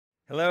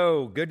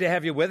Hello, good to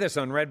have you with us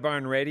on Red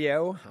Barn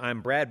Radio. I'm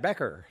Brad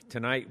Becker.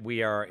 Tonight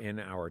we are in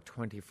our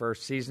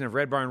 21st season of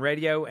Red Barn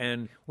Radio,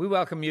 and we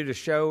welcome you to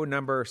show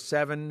number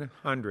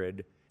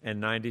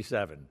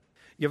 797.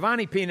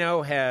 Giovanni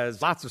Pino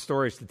has lots of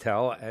stories to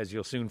tell, as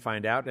you'll soon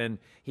find out, and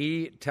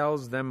he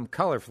tells them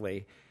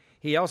colorfully.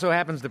 He also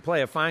happens to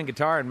play a fine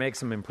guitar and make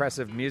some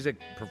impressive music,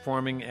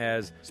 performing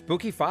as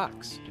Spooky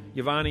Fox.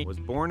 Giovanni was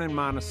born in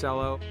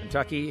Monticello,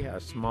 Kentucky, a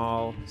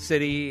small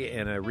city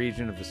in a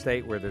region of the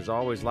state where there's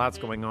always lots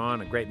going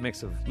on, a great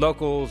mix of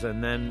locals,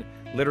 and then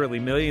literally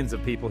millions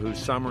of people who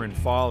summer and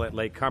fall at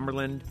Lake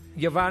Cumberland.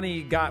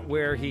 Giovanni got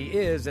where he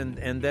is,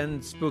 and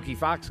then Spooky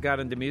Fox got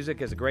into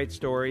music as a great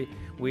story.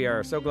 We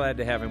are so glad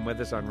to have him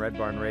with us on Red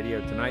Barn Radio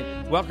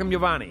tonight. Welcome,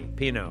 Giovanni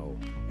Pino,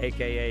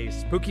 a.k.a.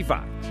 Spooky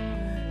Fox.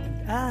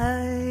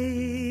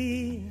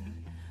 I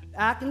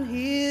can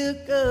hear a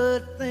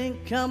good thing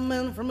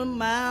coming from a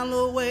mile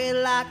away,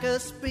 like a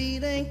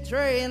speeding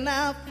train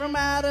out from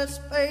outer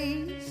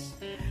space.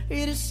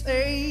 It'll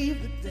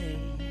save the day,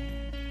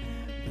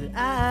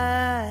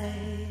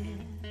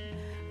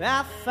 but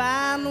I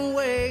find a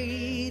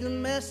way to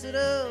mess it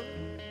up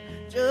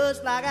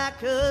just like I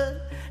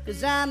could,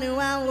 'cause I knew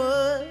I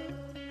would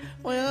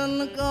when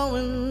the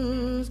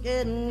going's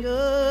getting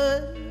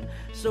good.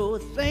 So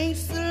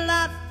thanks a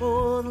lot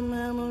for the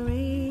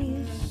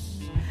memories.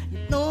 You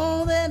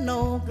know they're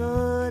no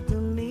good to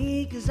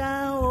me, 'cause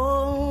I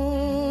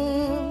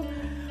won't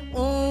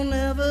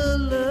ever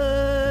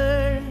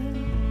learn.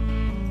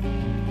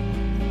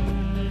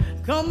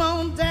 Come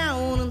on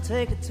down and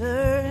take a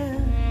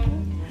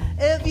turn,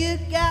 if you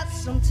got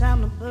some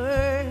time to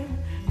burn.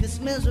 This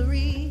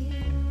misery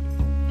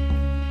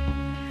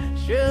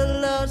sure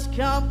loves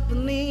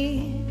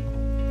company,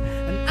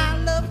 and I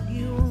love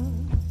you.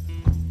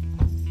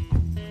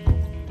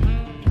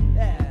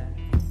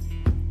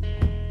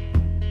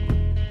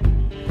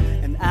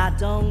 I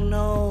don't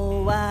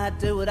know why I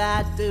do what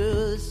I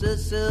do. It's a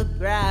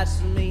surprise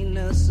for me, and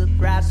a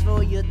surprise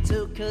for you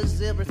too,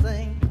 'cause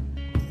everything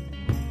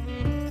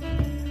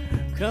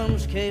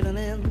comes caving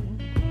in.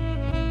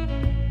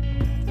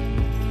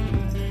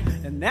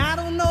 And I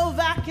don't know if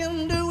I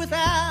can do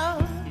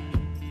without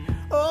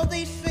all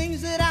these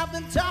things that I've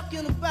been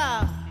talking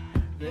about.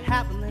 They're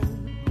happening.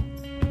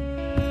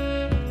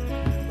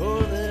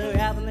 Oh, they're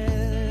happening to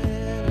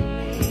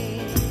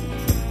me.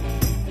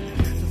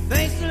 So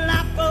thanks a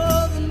lot for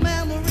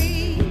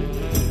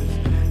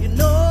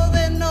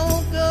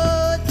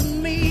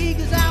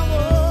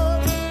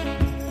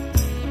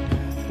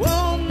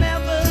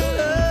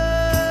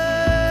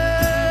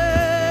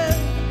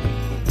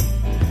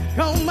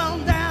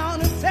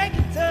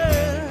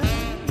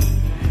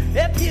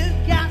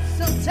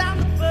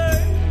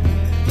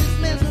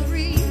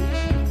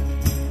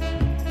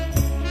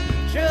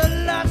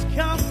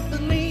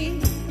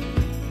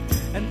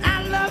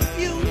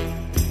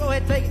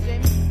take it,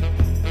 Jamie.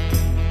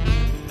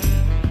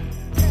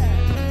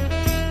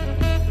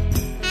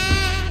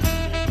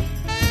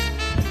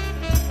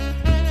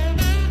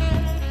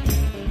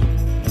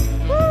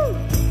 Woo!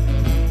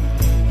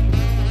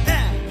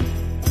 Yeah.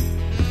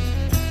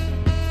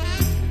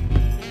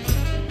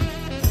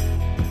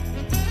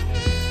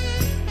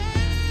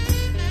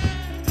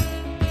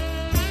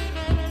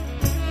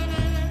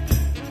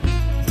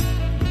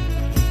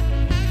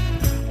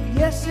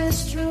 Yes,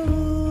 it's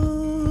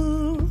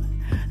true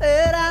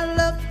that I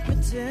love to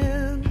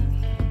pretend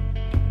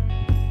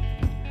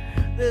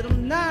that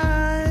I'm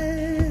not,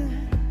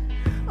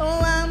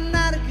 I'm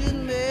not a good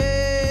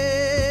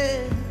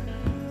man.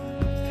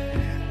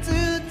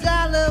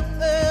 $2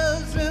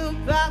 bills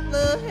and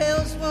popular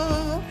hills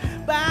won't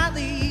buy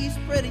these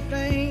pretty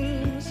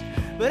things,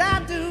 but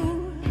I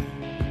do,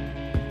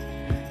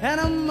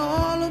 and I'm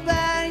all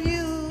about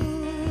you.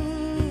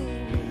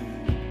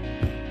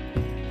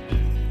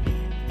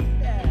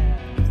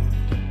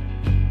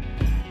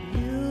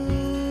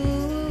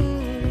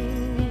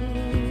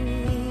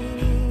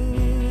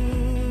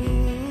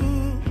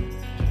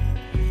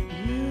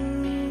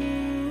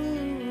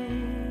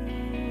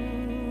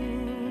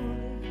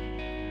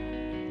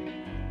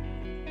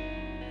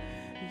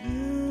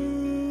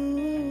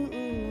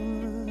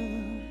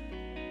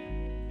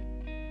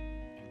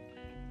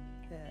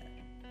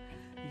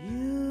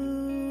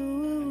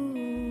 You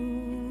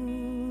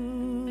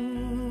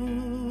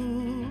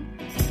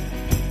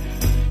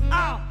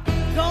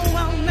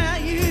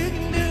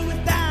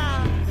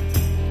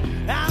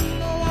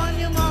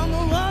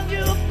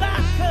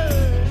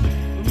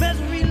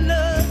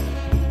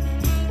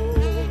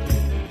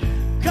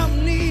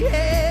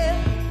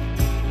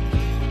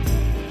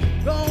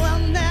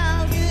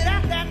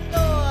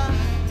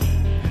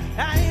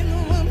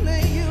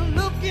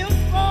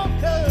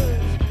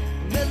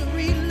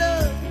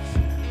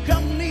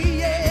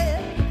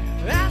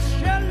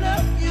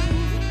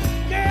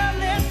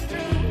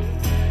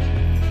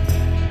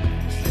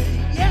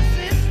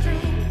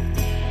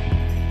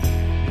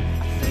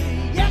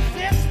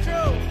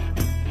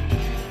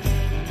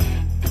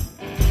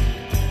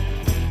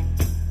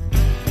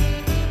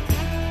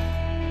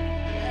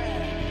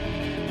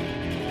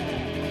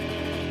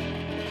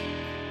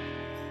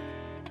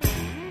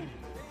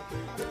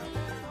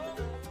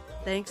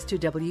thanks to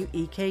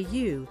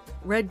WEKU,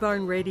 Red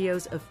Barn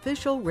Radio's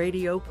official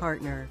radio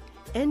partner,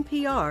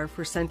 NPR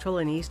for Central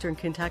and Eastern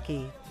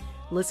Kentucky.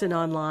 Listen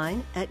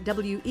online at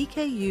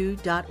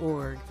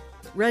weku.org.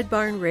 Red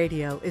Barn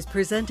Radio is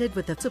presented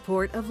with the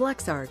support of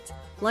LexArts,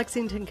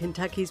 Lexington,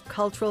 Kentucky's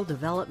cultural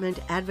development,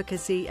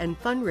 advocacy, and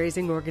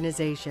fundraising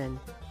organization.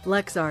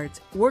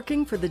 LexArts,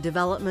 working for the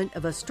development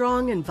of a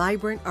strong and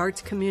vibrant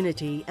arts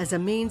community as a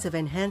means of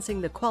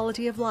enhancing the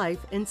quality of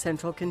life in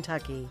Central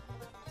Kentucky.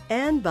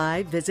 And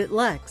by Visit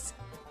Lex,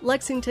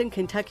 Lexington,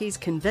 Kentucky's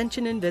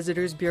Convention and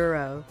Visitors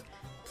Bureau.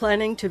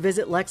 Planning to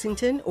visit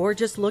Lexington or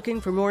just looking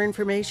for more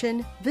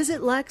information?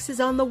 Visit Lex is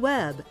on the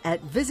web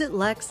at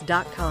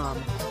visitlex.com.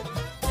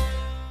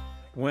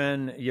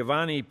 When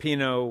Giovanni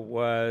Pino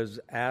was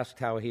asked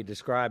how he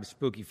describes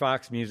Spooky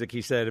Fox music,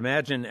 he said,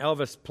 imagine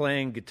Elvis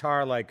playing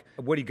guitar like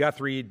Woody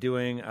Guthrie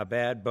doing a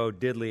bad Bo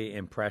Diddley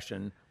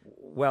impression.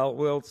 Well,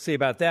 we'll see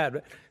about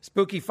that.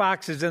 Spooky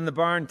Fox is in the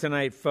barn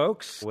tonight,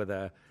 folks, with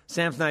a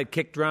Samsonite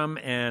kick drum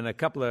and a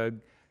couple of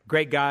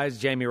great guys,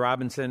 Jamie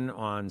Robinson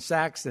on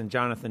sax and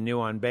Jonathan New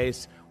on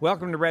bass.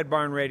 Welcome to Red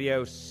Barn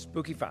Radio,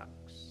 Spooky Fox.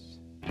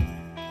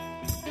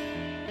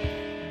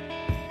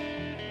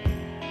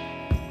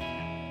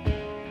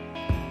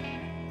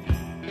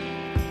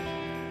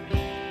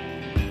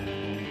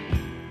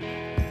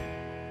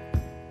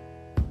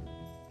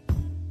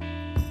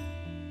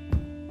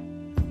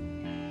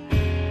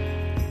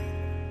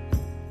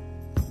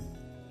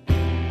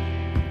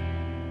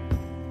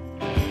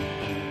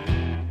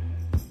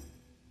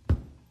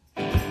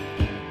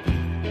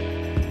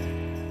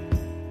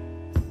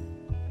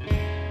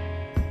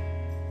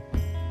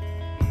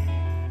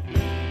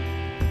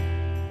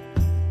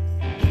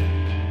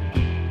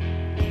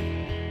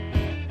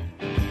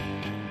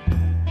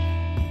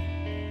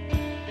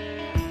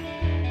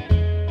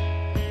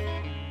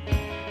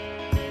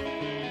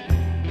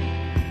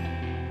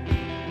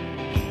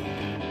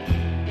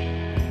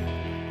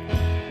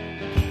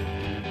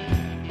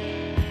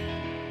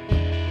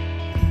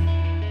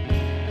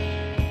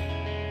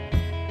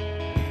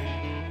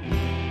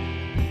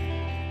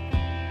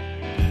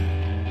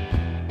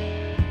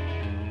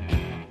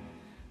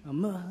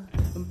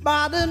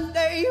 Modern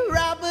day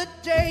Robert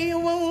J.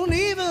 won't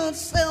even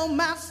sell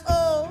my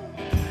soul,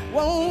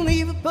 won't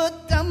even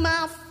put down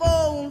my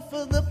phone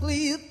for the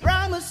plea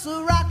promise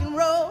of rock and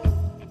roll.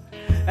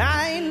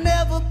 I ain't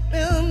never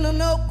been to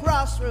no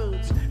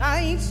crossroads, I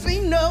ain't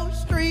seen no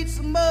streets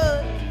of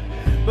mud,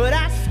 but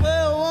I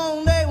swear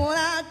one day when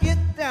I get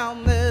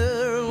down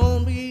there, I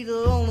won't be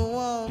the only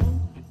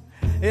one.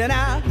 And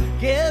I'll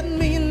get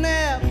me a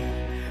nap,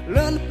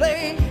 learn to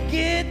play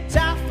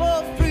guitar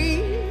for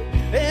free,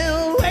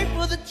 and wait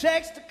for the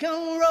checks to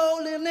come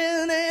rolling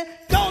in and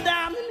go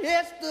down in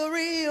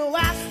history. Oh,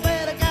 I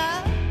swear to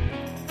God.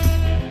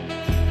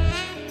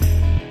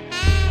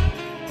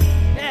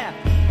 Yeah.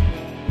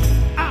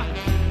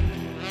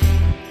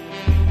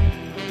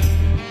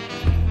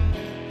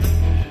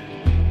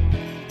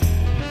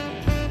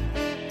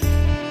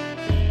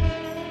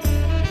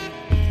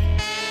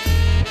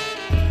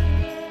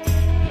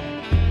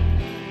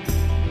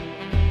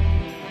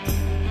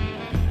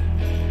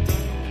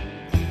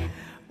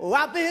 Oh,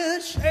 I've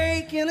been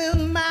shaking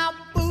in my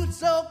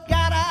boots, oh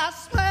God, I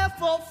swear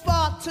for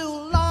far too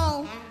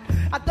long.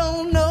 I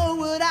don't know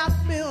what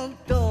I've been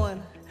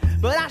doing,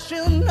 but I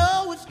sure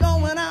know what's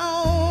going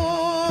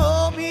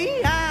on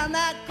behind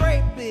that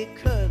great big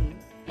curtain,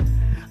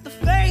 the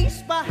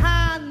face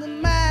behind the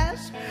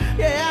mask.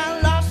 Yeah,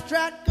 I lost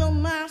track of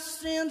my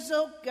sins,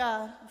 oh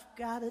God, I've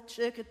got a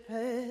checkered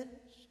past.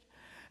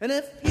 And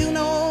if you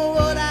know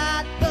what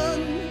I've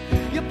done,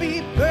 you'll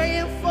be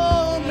praying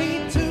for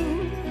me too.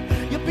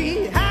 You'll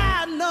be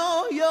hiding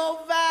all your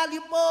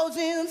valuables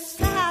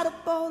inside a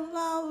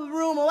bottle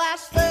room. Oh, I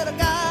swear to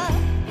God.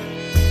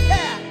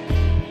 Yeah.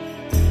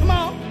 Come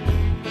on.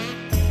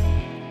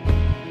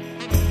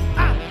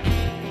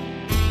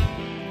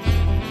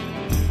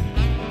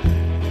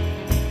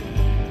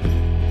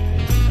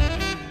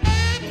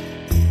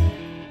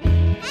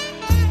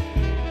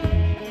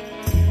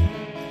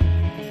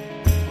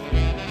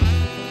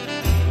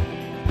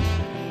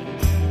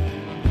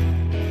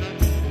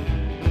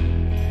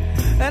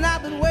 And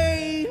I've been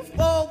waiting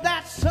for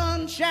that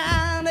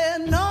sunshine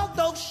and all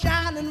those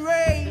shining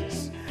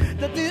rays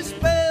that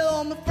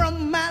dispel me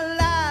from my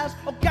lies.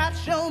 Oh, God,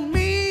 show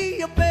me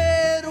a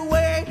better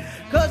way,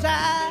 'cause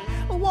I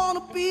want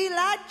to be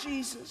like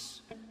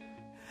Jesus.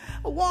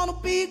 I want to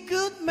be a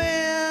good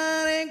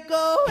man and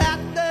go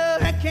out there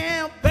and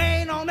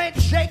campaign on that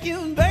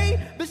shaking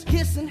babies,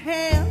 kissing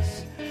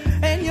hands.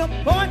 And you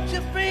point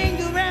your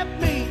finger at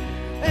me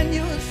and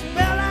you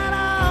spell out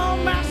all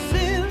my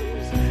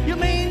sins. You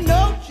may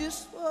know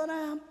just what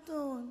I'm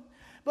doing,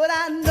 but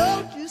I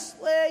know just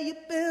where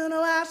you've been.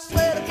 Oh, I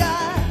swear to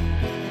God.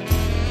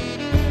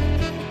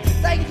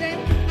 Thank you,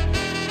 Jamie.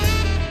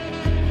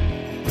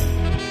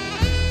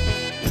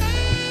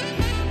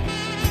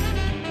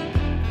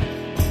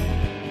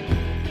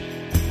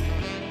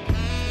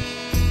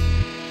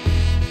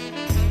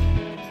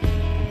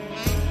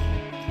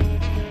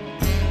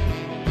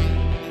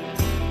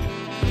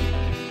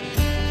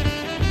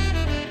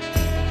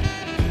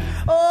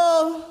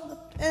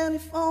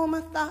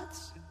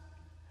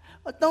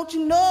 don't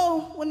you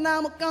know when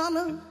I'm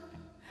gonna?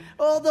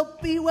 Oh, they'll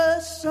be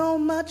worth so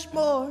much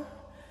more.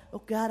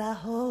 Oh, God, I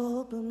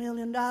hope $1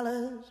 million.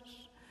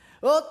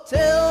 Oh,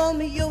 tell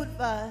me your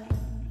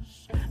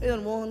advice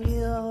in one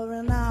ear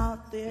and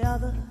out the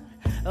other.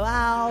 Oh,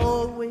 I'll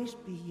always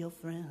be your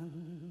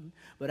friend,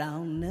 but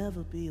I'll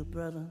never be your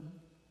brother.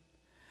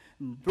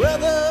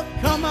 Brother,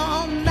 come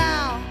on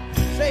now,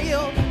 say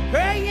you're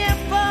praying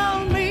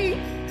for me,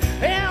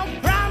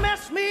 and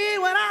promise me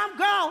when I'm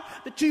gone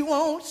that you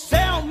won't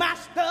sell my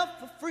stuff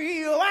for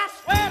free. Oh, I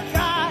swear to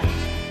God.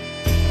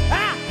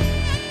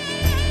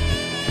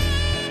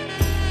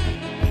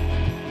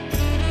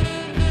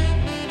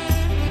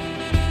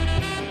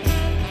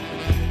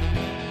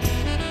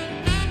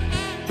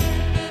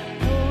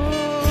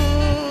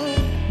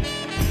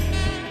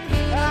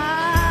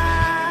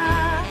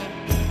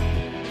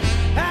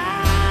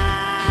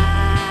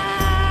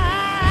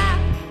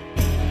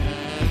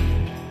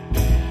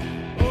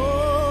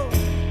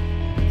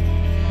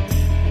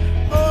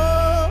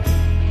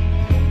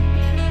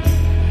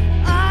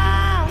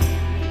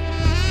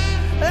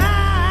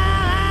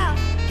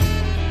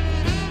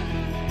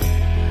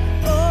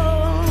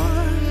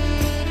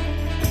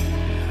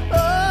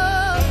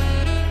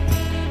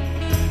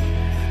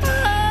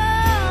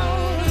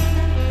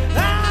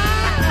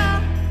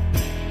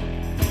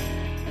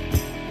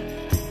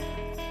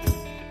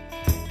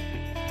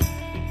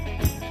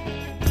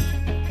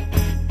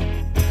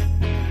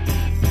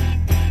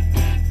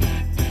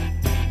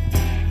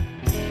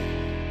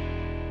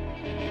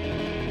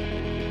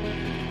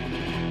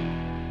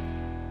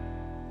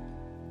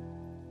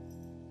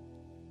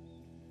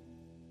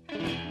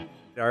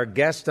 Our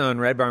guest on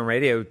Red Barn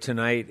Radio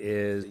tonight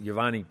is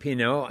Giovanni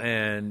Pino,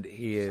 and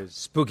he is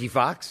Spooky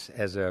Fox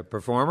as a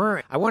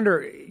performer. I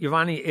wonder,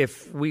 Giovanni,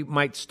 if we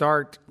might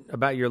start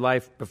about your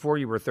life before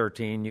you were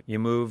 13. You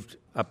moved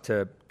up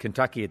to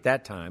Kentucky at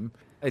that time.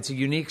 It's a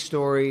unique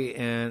story,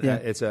 and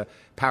it's a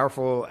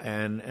powerful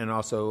and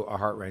also a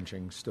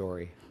heart-wrenching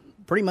story.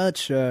 Pretty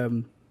much, me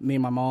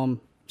and my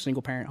mom,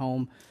 single-parent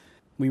home,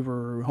 we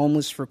were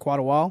homeless for quite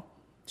a while.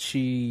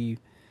 She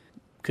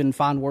couldn't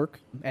find work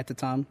at the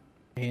time,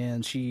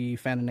 and she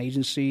found an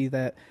agency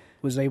that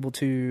was able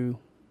to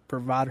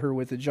provide her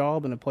with a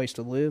job and a place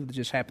to live that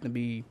just happened to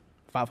be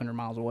 500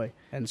 miles away.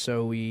 And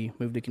so we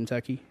moved to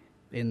Kentucky,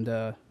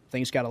 and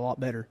things got a lot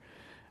better,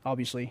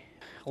 obviously.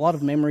 A lot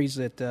of memories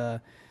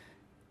that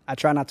I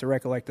try not to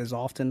recollect as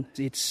often.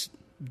 It's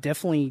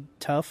definitely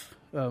tough,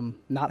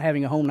 not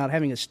having a home, not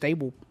having a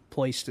stable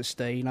place to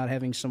stay, not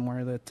having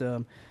somewhere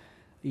that,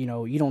 you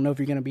don't know if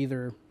you're going to be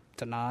there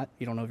tonight.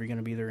 You don't know if you're going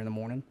to be there in the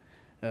morning.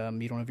 You don't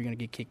know if you're going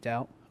to get kicked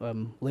out,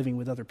 living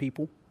with other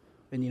people.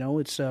 And,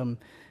 it's I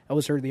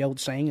always heard the old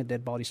saying, a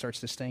dead body starts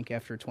to stink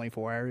after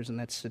 24 hours, and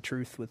that's the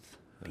truth with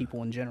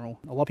people in general.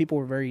 A lot of people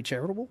are very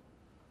charitable,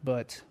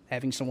 but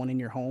having someone in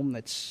your home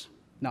that's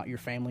not your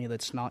family,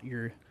 that's not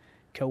your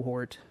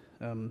cohort,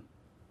 can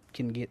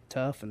get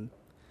tough. And,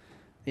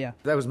 yeah.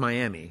 That was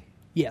Miami.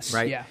 Yes.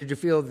 Right? Yeah. Did you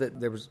feel that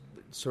there was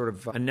sort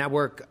of a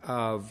network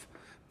of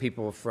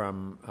people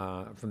from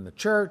the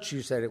church?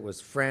 You said it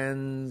was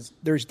friends.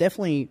 There's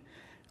definitely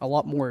a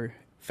lot more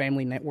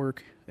family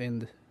network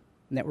and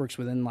networks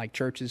within like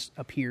churches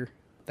up here.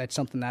 That's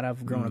something that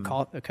I've grown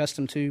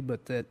accustomed to,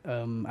 but that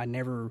I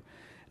never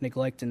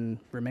neglect in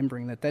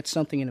remembering that's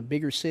something in a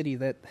bigger city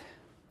that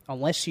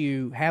unless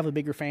you have a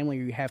bigger family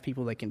or you have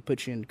people that can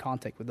put you in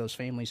contact with those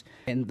families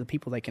and the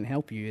people that can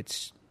help you,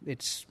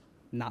 it's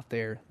not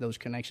there. Those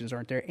connections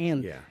aren't there.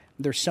 And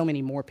there's so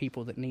many more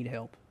people that need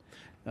help.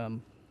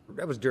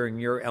 That was during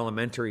your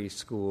elementary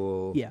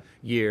school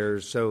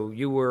years, so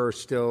you were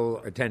still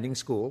attending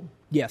school.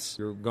 Yes.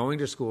 You were going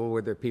to school.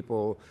 Were there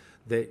people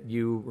that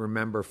you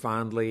remember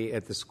fondly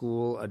at the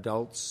school,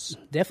 adults?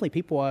 Definitely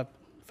people I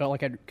felt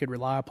like I could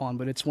rely upon,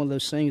 but it's one of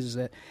those things is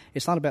that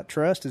it's not about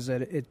trust, is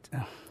that it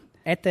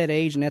at that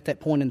age and at that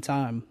point in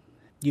time,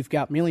 you've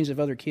got millions of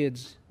other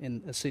kids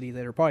in a city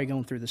that are probably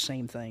going through the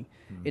same thing.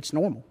 It's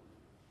normal.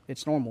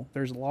 It's normal.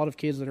 There's a lot of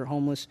kids that are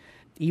homeless,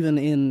 even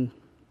in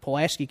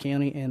Pulaski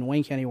County and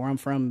Wayne County, where I'm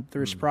from.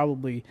 There's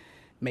probably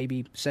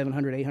maybe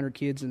 700, 800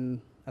 kids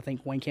in, I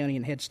think, Wayne County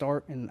in Head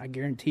Start, and I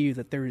guarantee you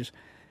that there's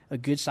a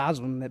good size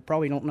of them that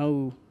probably don't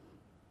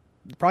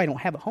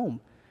have a home.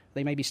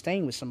 They may be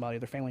staying with somebody,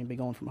 their family may be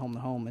going from home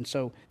to home. And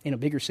so in a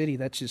bigger city,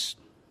 that just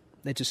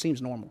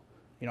seems normal.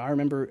 I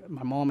remember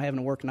my mom having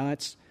to work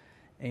nights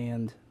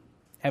and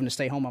having to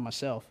stay home by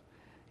myself.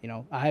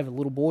 I have a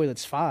little boy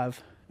that's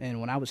 5, and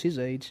when I was his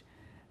age,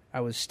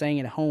 I was staying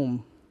at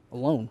home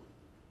alone.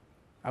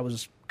 I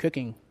was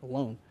cooking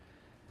alone,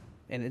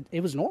 and it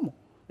was normal.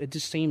 It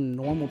just seemed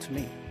normal to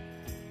me.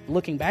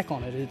 Looking back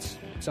on it, it's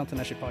something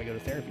I should probably go to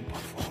therapy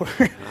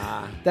for.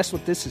 That's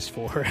what this is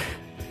for.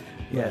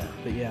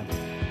 But yeah.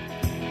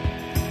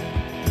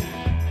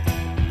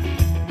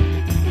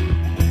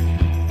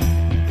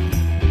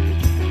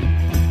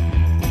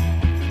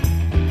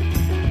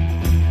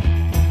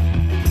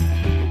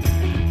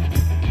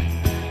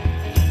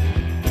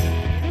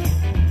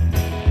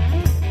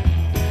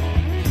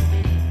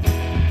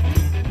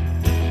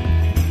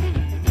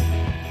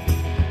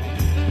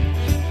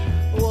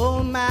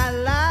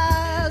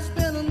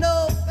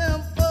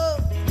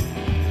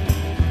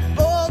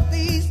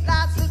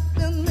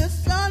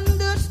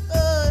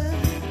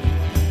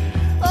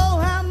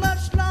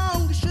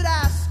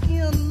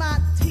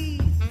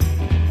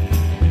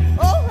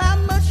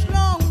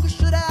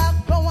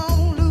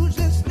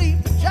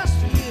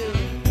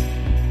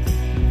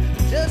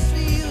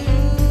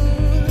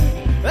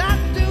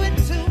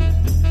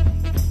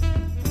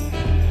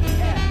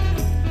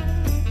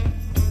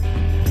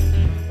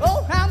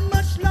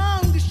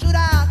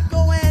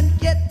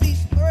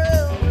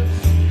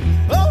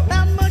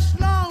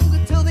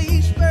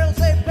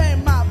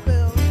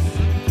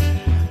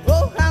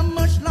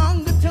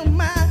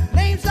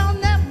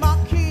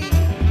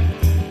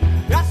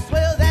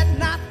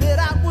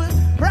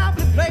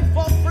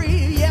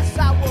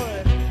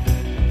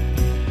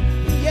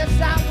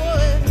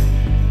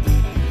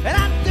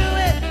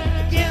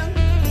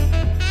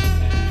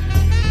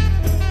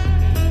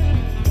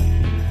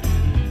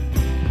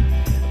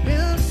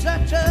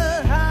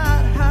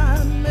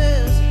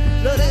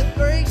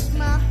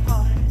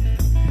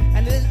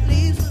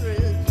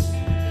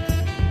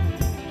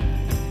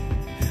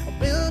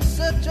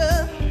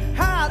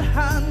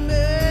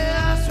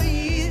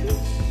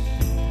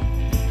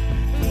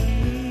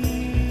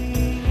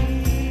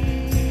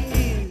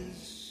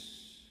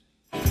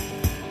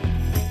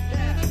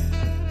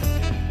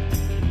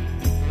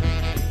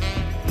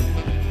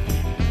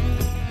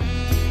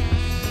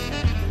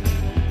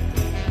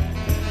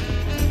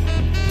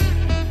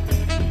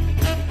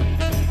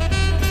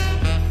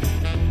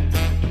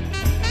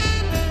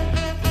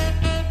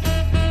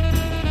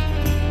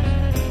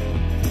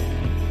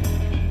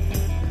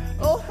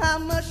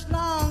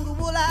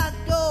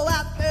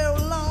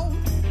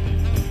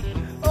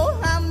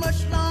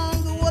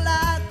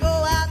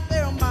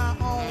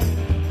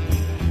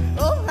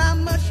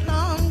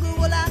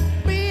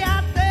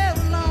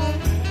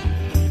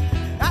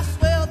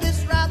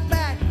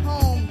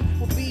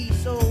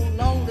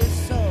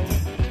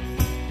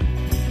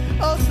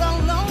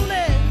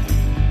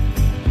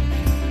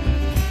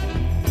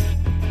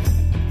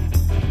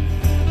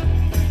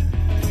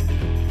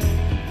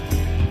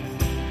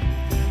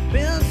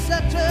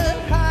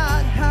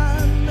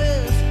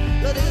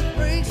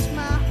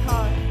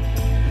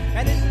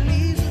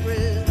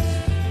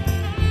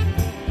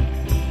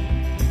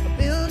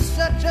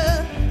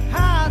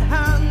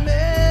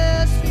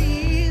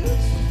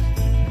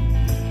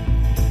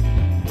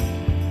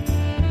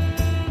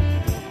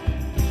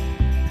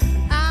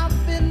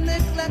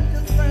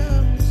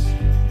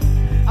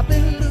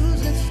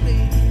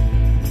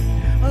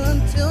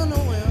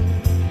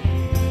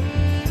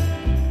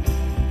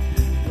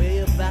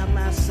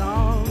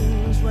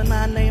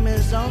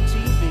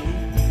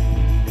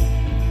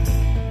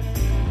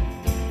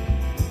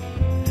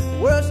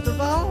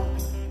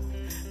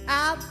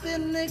 I've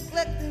been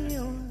neglecting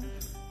you.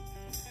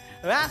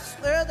 I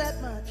swear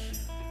that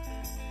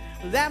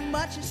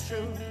much is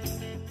true.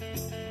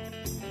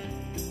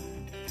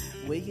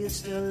 Will you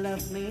still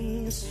love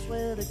me? I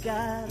swear to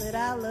God that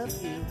I love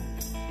you.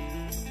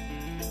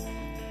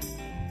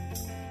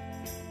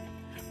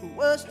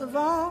 Worst of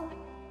all,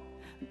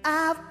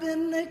 I've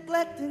been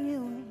neglecting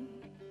you.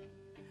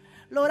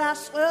 Lord, I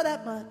swear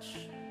that much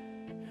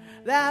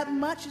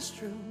is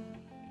true.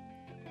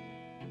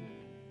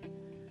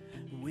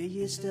 Will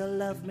you still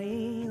love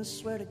me? I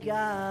swear to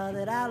God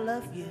that I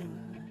love you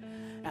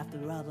after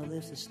all of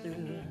this is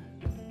through.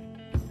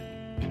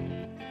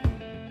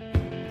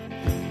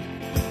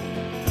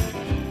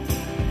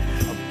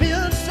 I've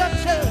been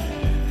such a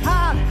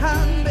hard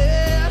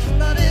mess,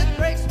 but it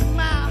breaks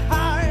my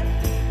heart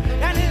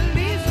and it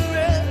leaves a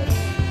rest.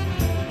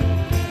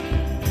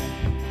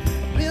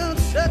 I've been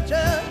such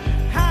a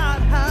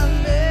hard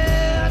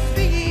mess for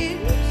years.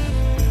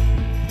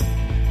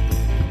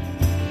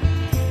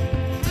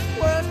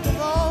 Worst of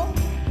all,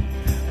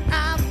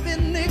 I've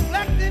been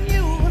neglecting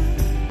you.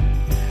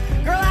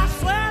 Girl, I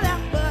swear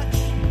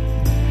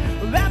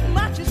that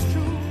much is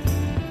true.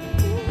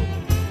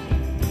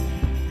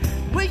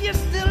 Will you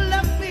still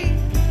love me?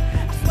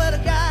 I swear to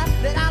God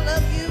that I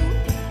love you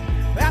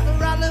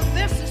after all of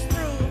this is through.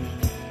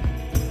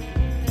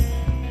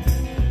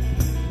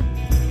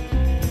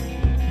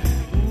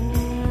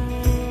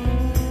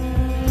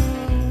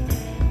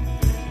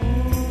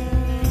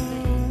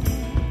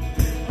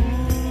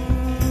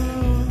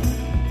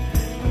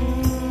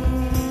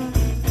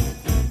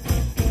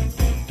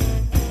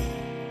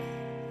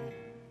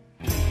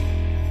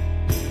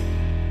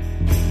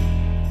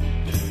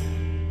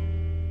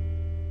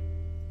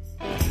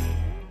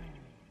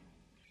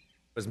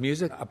 Was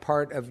music a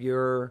part of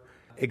your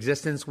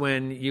existence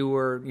when you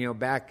were,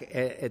 back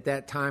at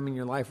that time in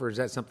your life, or is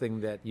that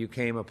something that you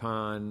came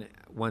upon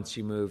once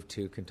you moved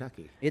to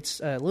Kentucky? It's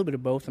a little bit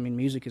of both. I mean,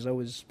 music is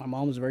always, my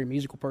mom was a very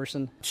musical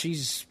person.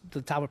 She's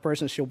the type of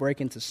person, she'll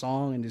break into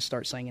song and just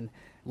start singing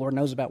Lord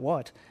knows about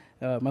what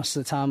most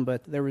of the time,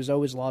 but there was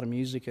always a lot of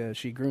music.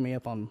 She grew me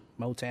up on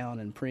Motown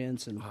and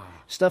Prince and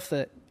stuff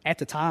that at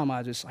the time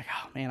I just like,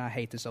 oh man, I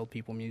hate this old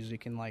people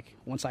music. And like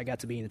once I got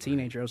to being a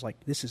teenager, I was like,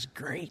 this is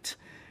great.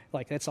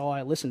 Like, that's all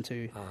I listened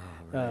to.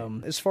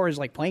 Right. As far as,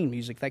 like, playing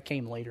music, that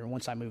came later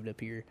once I moved up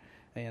here.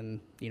 And,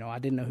 I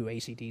didn't know who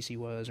AC/DC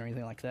was or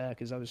anything like that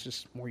because I was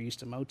just more used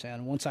to Motown.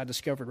 And once I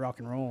discovered rock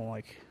and roll,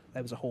 like,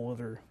 that was a whole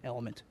other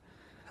element.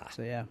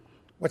 So, yeah.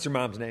 What's your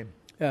mom's name?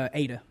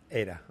 Ada.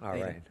 Ada. All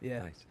Ada. right.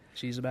 Yeah. Nice.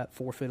 She's about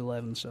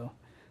 4'11", so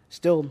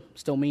still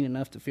mean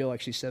enough to feel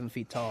like she's 7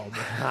 feet tall.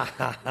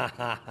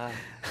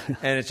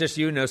 And it's just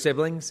you, no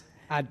siblings?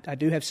 I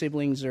do have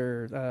siblings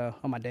on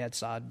my dad's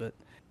side, but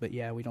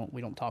yeah, we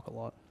don't talk a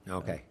lot.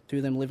 Okay. 2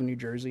 of them live in New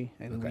Jersey,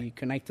 and we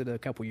connected a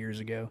couple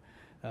years ago.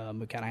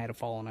 We kind of had a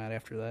falling out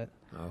after that.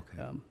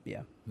 Okay.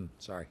 Yeah.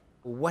 Sorry.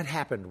 What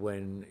happened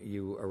when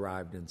you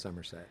arrived in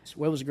Somerset?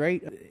 Well, it was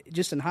great.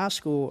 Just in high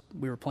school,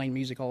 we were playing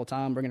music all the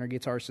time, bringing our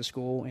guitars to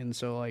school. And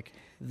so, like,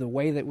 the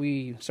way that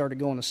we started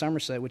going to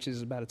Somerset, which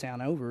is about a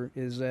town over,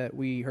 is that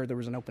we heard there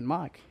was an open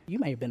mic. You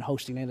may have been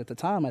hosting it at the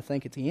time, I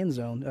think, at the End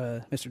Zone,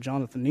 Mr.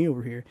 Jonathan Nee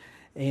over here.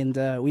 And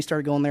we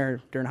started going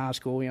there during high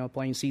school,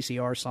 playing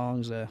CCR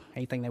songs,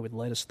 anything that would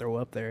let us throw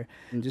up there,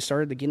 and just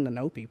started getting to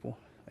know people.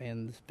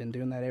 And been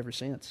doing that ever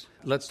since.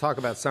 Let's talk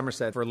about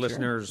Somerset for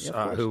listeners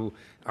who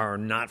are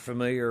not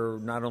familiar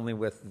not only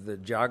with the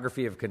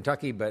geography of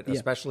Kentucky, but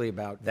especially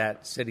about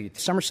that city.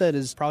 Somerset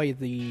is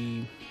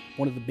probably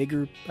one of the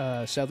bigger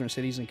southern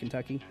cities in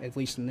Kentucky, at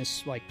least in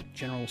this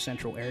general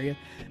central area.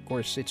 Of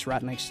course, it's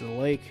right next to the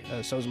lake.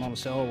 So is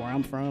Monticello, where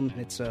I'm from.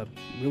 It's a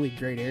really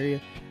great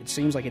area. It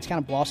seems like it's kind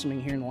of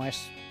blossoming here in the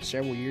last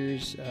several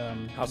years.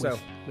 How so?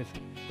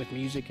 With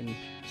music and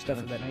stuff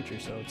of that nature.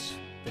 So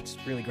it's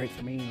really great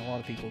for me and a lot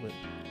of people that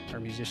are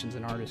musicians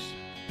and artists.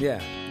 Yeah.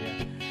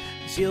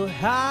 You're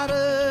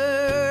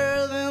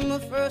hotter than the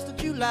 1st of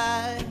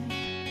July,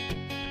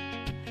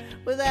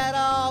 with that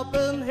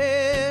auburn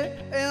hair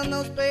and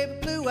those baby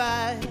blue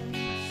eyes.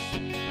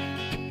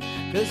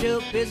 'Cause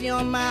you're busy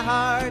on my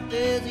heart,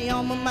 busy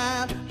on my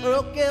mind,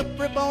 broke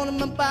every bone in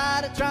my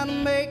body trying to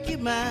make you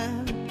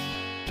mine.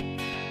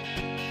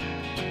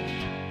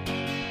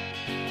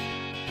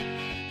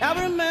 I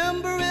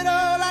remember it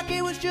all like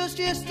it was just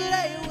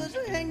yesterday. It was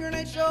a hand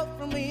grenade shot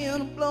from me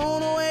and I'm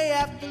blown away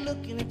after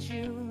looking at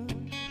you.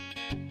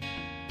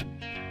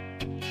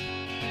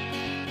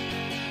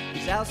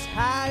 His house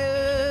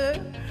higher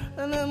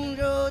than them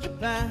Georgia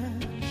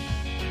pines.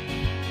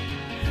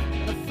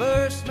 When I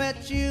first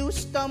met you,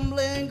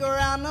 stumbling, girl,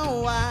 I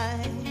know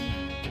why.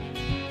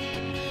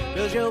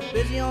 'Cause you're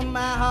busy on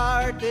my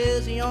heart,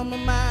 busy on my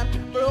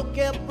mind, broke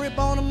every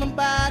bone in my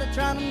body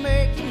trying to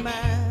make you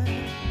mine.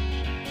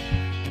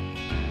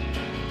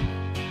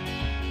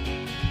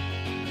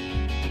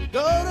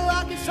 Go to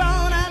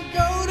Arkansas and I'd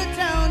go to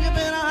town. You've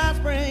been a hot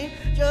spring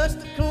just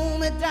to cool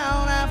me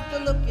down after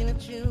looking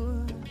at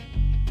you.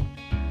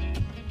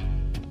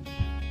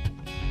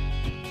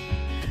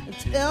 And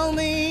tell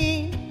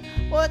me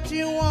what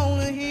you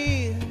want to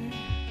hear.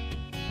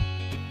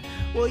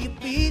 Will you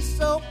be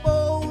so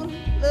bold?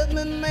 Let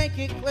me make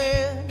it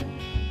clear.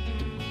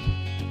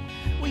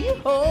 Will you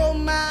hold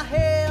my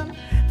hand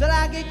till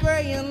I get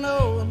gray and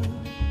old?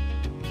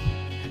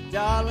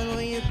 Darling,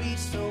 will you be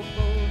so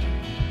bold?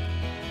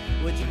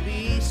 Would you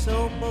be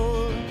so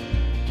bold?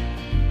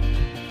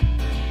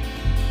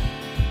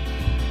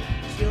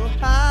 'Cause you're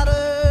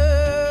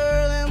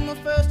hotter than the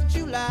 1st of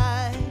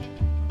July,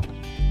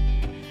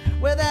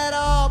 with that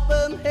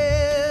auburn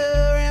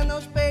hair and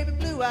those baby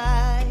blue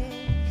eyes.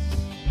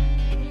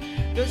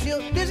 'Cause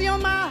you're busy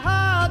on my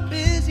heart,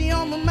 busy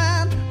on my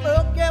mind.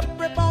 Broke every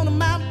grip on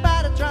my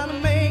body, trying to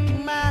make you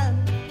mine.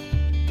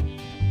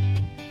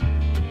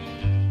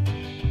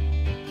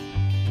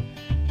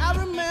 I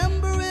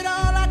remember it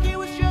all like it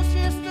was just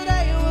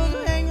yesterday. It was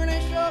hanging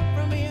and short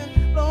from me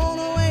and blown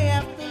away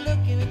after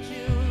looking at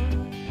you.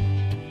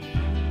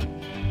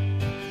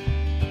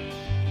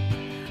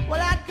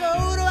 Well, I'd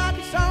go to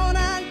Arkansas,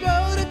 I'd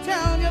go to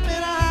town, jump in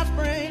a hot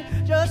spring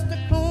just to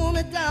cool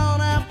me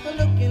down after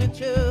looking at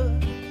you.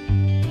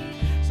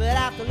 Said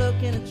after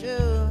looking at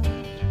you,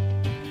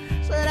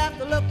 said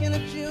after looking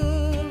at you,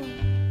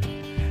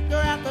 girl,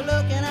 after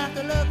looking at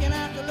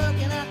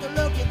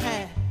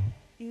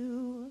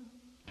you.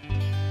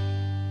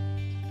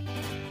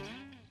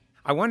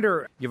 I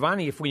wonder,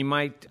 Giovanni, if we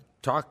might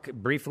talk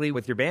briefly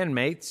with your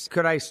bandmates.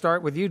 Could I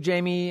start with you,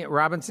 Jamie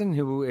Robinson,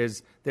 who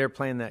is there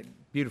playing that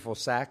beautiful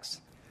sax?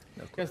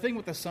 The thing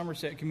with the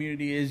Somerset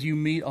community is you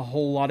meet a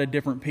whole lot of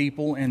different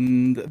people,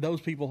 and those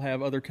people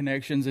have other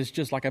connections. It's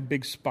just like a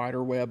big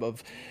spider web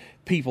of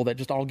people that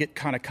just all get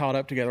kind of caught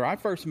up together. I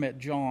first met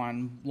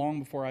John long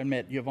before I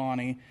met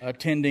Giovanni,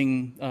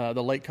 attending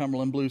the Lake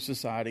Cumberland Blues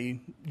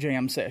Society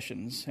jam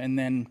sessions, and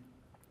then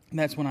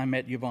that's when I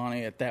met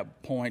Giovanni at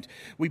that point.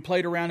 We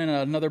played around in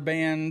another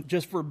band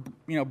just for,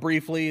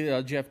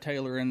 briefly, Jeff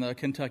Taylor and the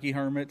Kentucky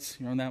Hermits,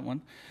 that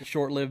one.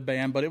 Short-lived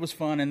band, but it was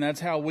fun, and that's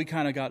how we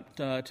kind of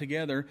got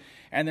together.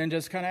 And then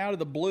just kind of out of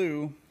the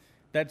blue,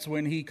 that's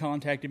when he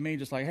contacted me,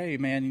 just like, hey,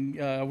 man,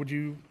 would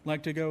you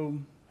like to go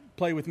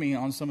play with me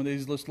on some of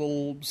these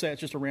little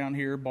sets just around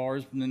here,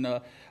 bars, and then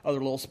other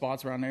little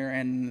spots around there?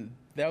 And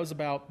that was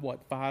about,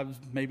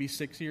 5, maybe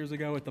 6 years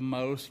ago at the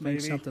most, maybe.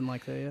 Something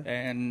like that, yeah.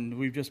 And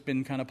we've just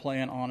been kind of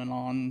playing on and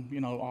on,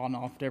 on and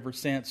off ever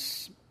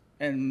since.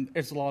 And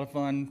it's a lot of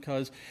fun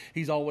because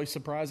he's always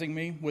surprising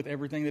me with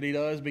everything that he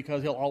does,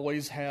 because he'll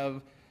always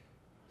have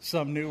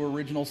some new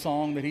original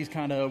song that he's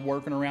kind of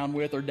working around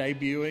with or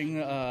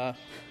debuting.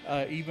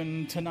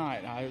 Even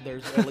tonight,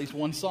 there's at least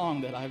one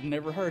song that I've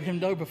never heard him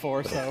do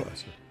before. So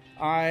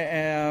I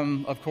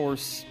am, of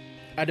course,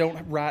 I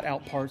don't write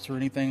out parts or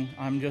anything.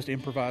 I'm just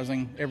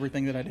improvising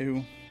everything that I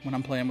do when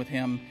I'm playing with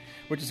him,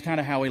 which is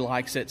kind of how he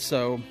likes it.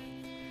 So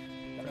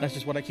that's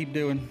just what I keep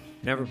doing.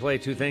 Never play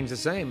two things the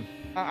same.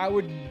 I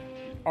would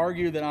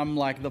argue that I'm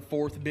like the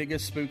 4th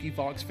biggest Spooky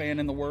Fox fan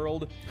in the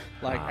world,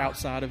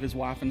 outside of his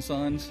wife and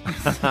sons.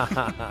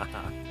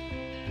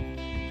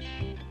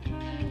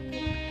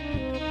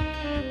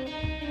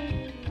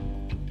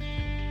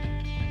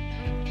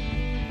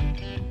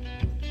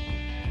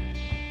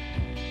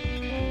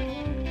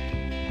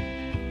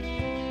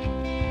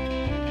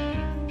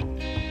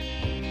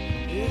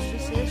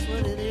 It's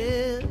what it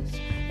is.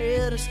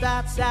 It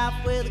starts out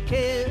with a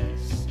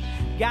kiss.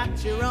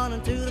 Got you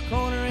running to the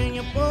corner and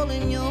you're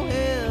pulling your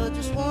hair,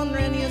 just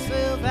wondering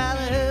yourself how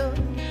the hell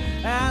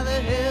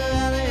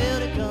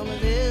did come to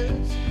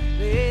this?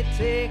 They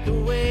take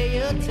away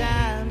your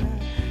time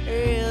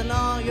and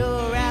all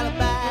your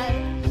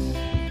alibis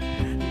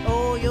and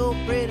all your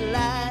pretty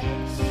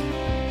lies.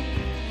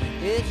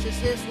 It's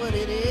just it's what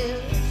it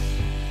is.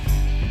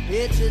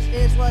 It's just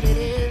it's what it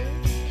is.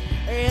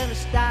 And it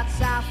starts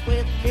off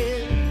with a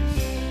kiss.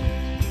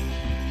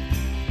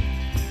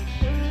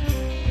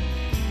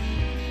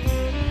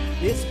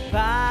 It's a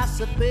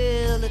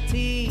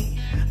possibility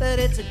that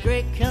it's a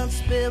great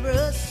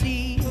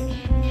conspiracy.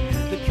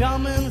 The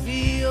common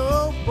view,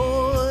 oh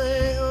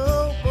boy,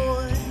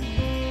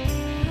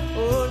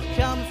 oh, it's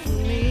coming for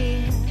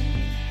me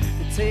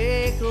to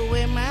take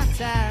away my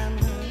time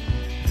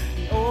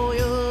and all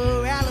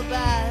your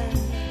alibis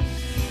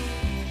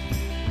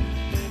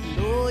and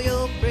all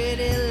your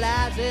pretty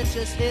lies. It's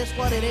just it's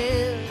what it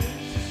is.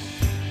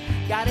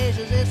 God, it's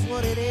just it's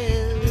what it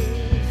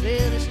is.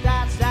 It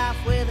starts off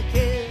with a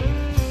kiss.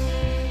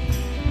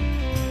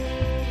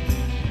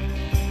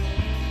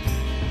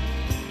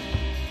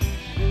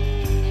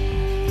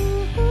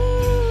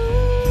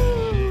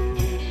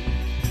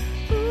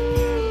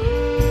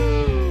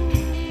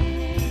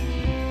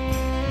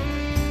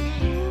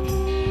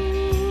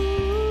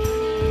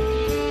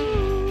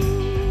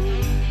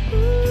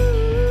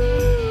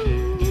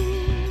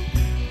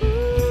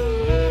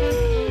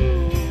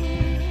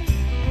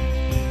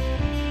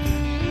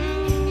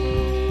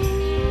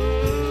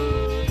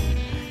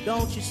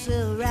 Don't you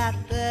sit right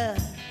there.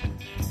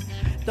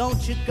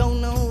 Don't you go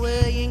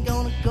nowhere, you ain't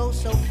gonna go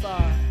so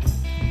far.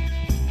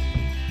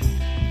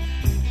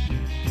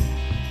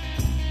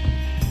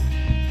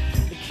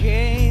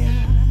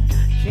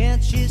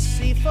 Can't you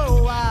see for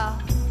a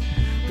while?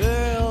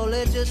 Girl,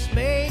 it just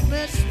made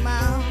me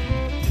smile.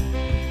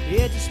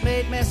 It just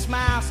made me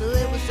smile, so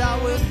it was all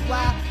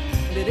worthwhile.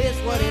 But it is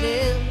what it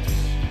is.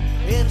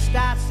 It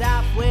starts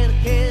out with a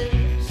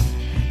kiss.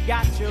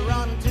 Got you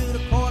running to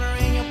the corner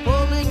and you're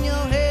pulling your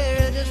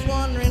hair, just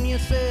wondering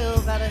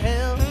yourself how the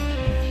hell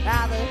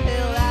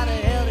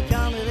to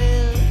come to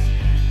this.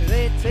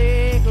 They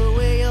take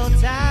away your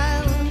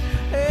time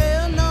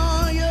and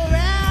all your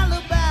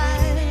alibis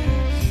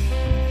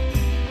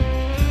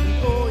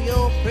and all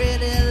your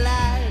pretty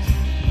lies.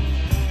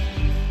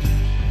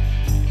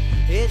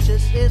 It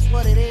just is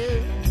what it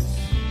is.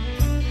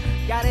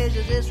 God, it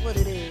just is what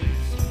it is.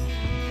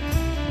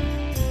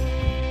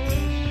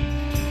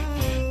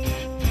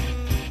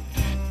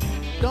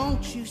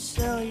 Don't you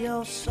sell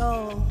your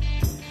soul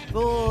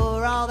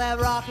for all that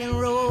rock and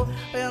roll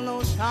and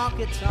those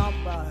honky-tonk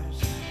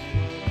bars.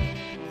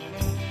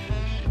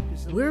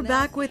 We're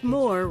back with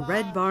more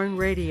Red Barn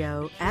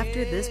Radio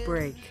after this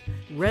break.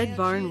 Red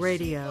Barn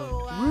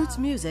Radio, roots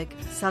music,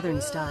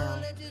 Southern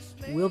style.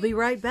 We'll be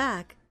right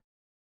back.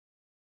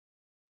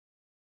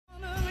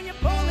 You're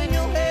pulling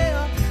your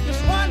hair,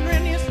 just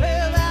wondering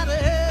yourself how the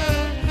hell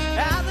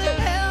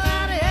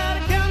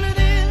to come to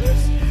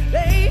this.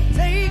 They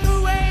take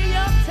away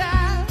your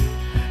time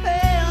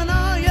and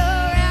all your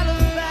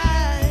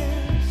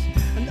alibis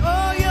and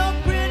all your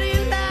pretty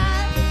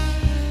lies.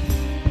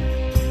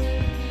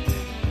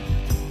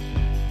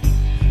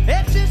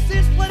 It just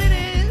is what it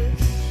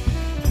is.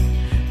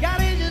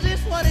 God, it just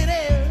is what it is.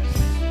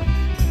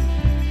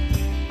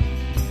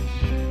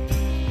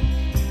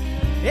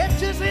 It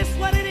just is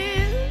what it is.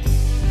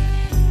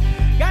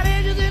 God,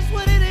 it just is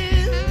what it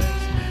is.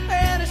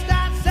 And it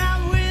starts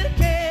out with a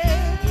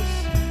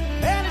kiss.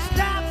 And it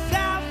starts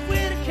out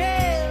with a kiss.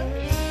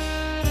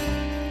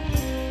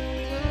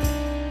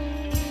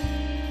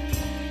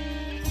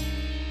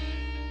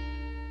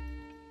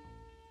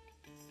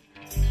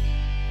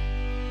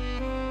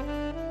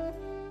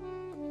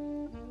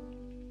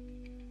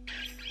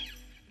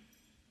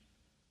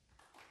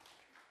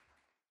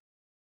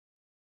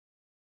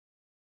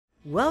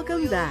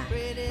 Welcome back.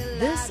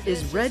 This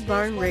is Red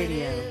Barn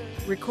Radio,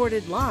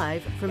 recorded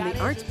live from the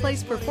Arts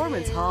Place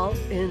Performance Hall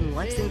in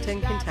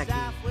Lexington, Kentucky.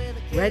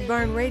 Red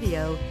Barn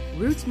Radio,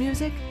 roots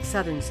music,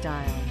 Southern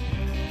style.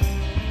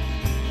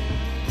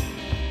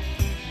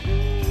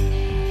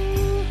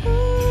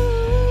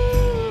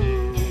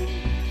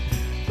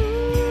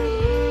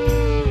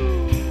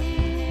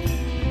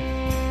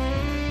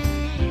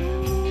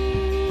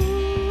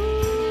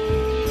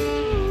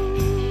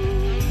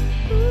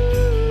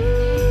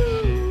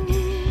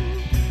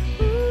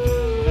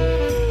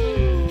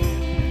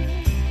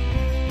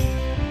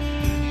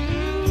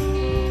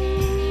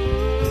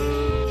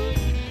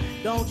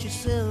 Don't you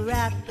sit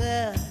right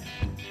there.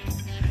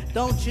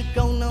 Don't you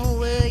go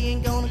nowhere, you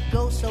ain't gonna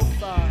go so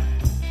far.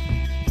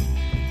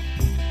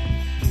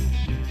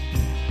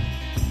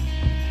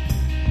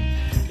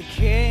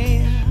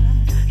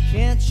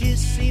 Can't you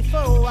see for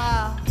a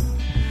while?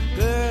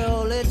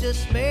 Girl, it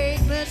just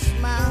made me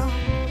smile.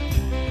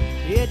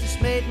 It just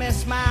made me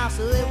smile,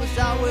 so it was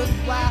all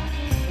worthwhile.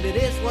 But it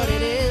is what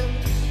it is.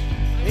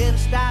 It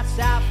starts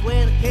out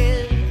with a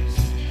kiss.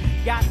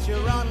 Got you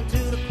running to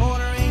the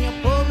corner and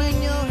you're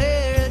pulling your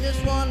hair,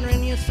 just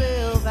wondering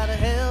yourself how the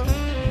hell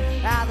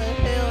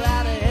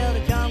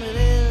to come to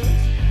this.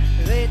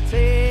 They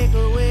take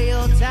away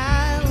your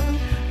time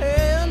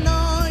and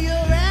all your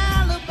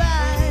alibis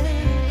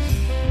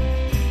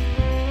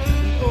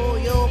and all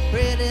your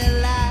pretty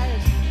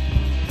lies.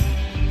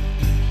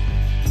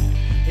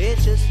 It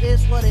just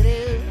is what it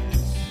is.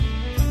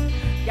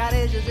 God,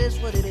 it just is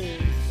what it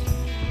is.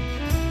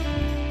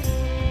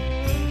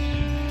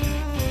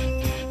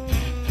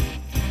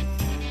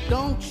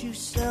 Don't you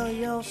sell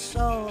your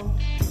soul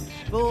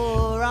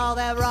for all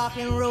that rock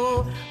and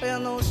roll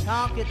and those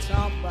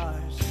honky-tonk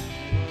bars.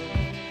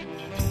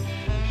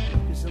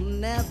 'Cause they'll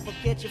never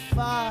get you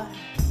far.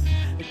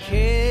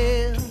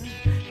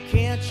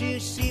 Can't you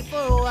see for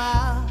a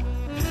while?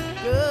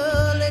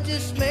 Girl, it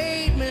just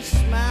made me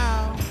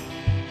smile.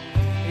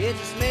 It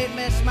just made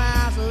me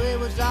smile, so it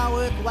was all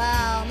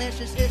worthwhile. And it's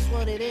just is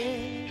what it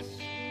is.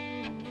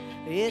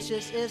 It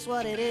just is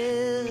what it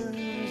is.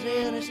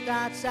 And it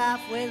starts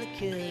off with a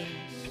kiss.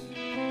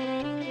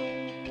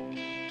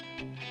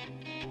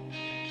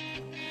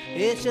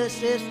 It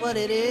just is what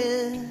it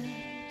is.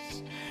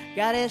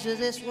 God, it's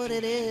just is what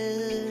it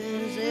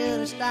is.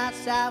 And it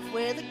starts off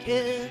with a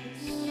kiss.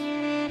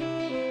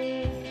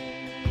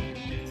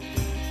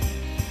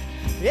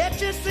 It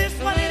just is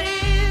what it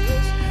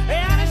is.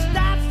 And it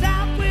starts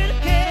off with a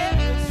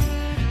kiss.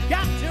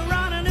 Got you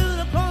running to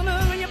the corner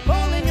and you're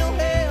pulling your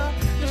hair,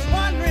 just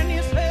wondering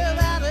yourself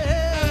how the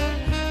hell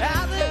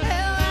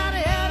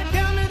to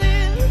come to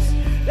this.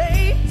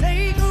 They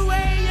take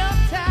away your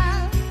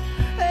time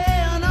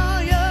and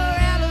all your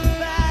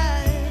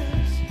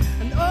alibis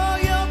and all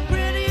your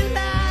pretty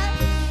lies.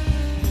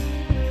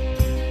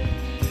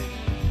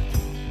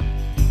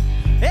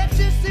 It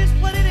just is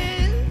what it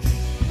is.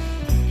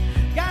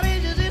 God,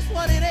 it just is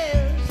what it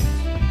is.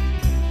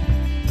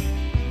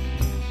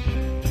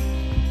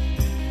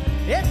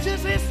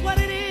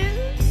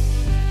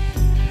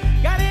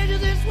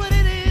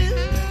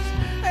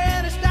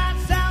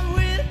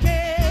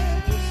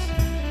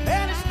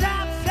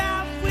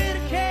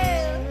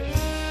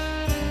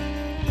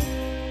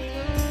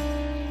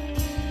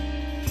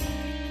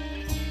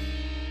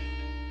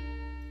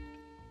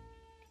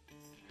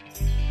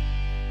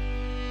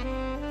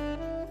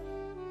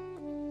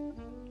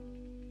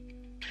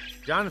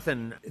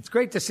 Jonathan, it's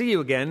great to see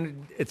you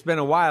again. It's been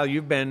a while.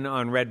 You've been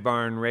on Red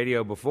Barn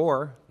Radio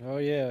before. Oh,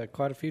 yeah,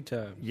 quite a few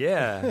times.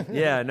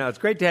 Yeah. No, it's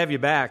great to have you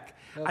back.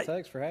 Well,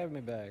 thanks for having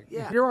me back.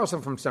 Yeah. You're also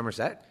from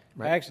Somerset,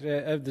 right?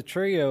 Actually, of the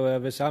trio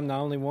of us, I'm the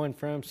only one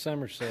from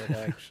Somerset,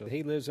 actually.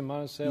 He lives in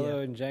Monticello,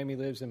 and Jamie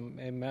lives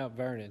in Mount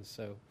Vernon,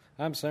 so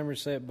I'm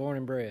Somerset born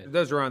and bred.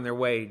 Those are on their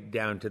way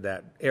down to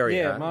that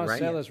area, Yeah,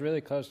 Monticello's right?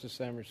 really close to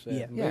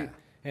Somerset. Yeah.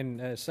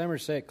 And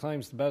Somerset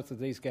claims both of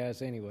these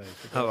guys anyway.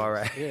 Oh, all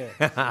right.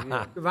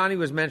 Yeah. Giovanni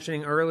was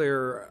mentioning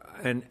earlier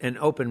an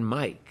open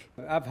mic.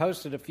 I've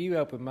hosted a few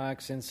open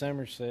mics in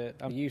Somerset.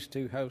 I used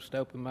to host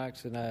open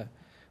mics, and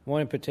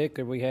one in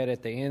particular we had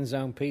at the End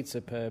Zone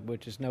Pizza Pub,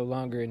 which is no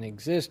longer in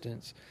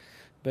existence.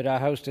 But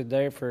I hosted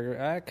there for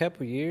a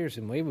couple of years,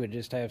 and we would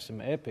just have some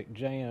epic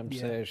jam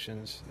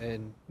sessions.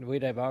 And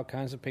we'd have all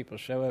kinds of people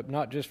show up,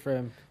 not just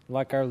from,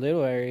 like, our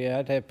little area.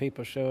 I'd have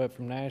people show up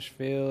from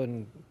Nashville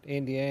and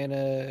Indiana,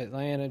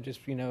 Atlanta,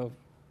 just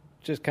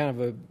kind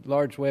of a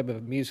large web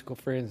of musical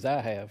friends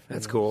I have.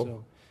 That's cool.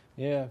 So,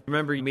 yeah.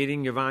 Remember you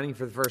meeting Giovanni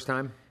for the first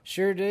time?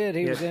 Sure did.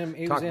 He was in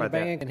a band,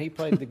 that. and he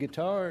played the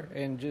guitar,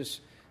 and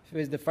it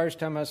was the first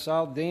time I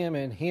saw them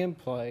and him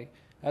play.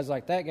 I was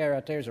like, that guy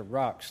right there is a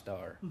rock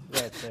star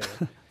right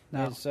there.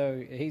 No. And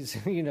so he's,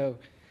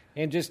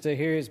 and just to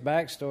hear his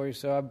backstory,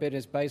 so I've been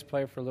his bass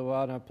player for a little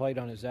while, and I played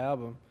on his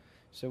album.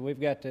 So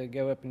we've got to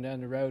go up and down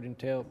the road and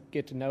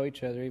get to know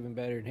each other even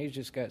better. And he's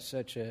just got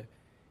such a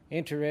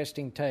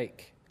interesting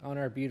take on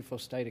our beautiful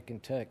state of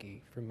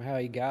Kentucky from how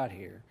he got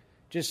here.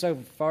 Just so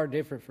far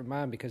different from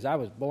mine because I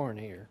was born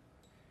here,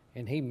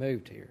 and he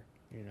moved here,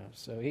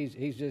 So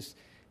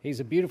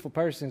he's a beautiful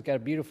person. He's got a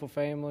beautiful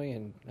family,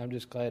 and I'm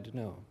just glad to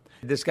know him.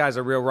 This guy's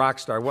a real rock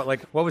star. What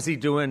was he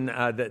doing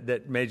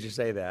that made you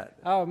say that?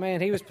 Oh, man,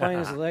 he was playing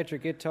his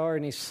electric guitar,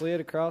 and he slid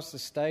across the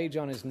stage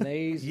on his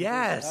knees.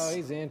 Yes. Oh,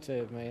 he's into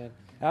it, man.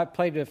 I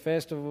played at a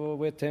festival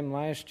with him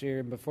last year,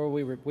 and before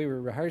we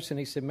were rehearsing,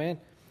 he said, man,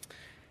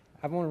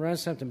 I want to run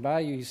something by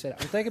you. He said,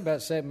 I'm thinking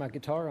about setting my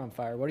guitar on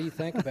fire. What do you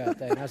think about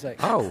that? And I was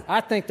like, I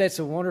think that's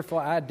a wonderful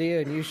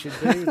idea, and you should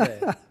do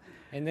that.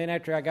 And then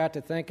after I got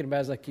to thinking about it,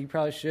 I was like, you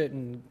probably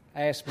shouldn't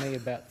ask me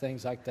about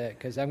things like that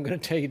because I'm going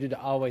to tell you to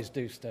always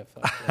do stuff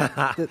like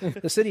that.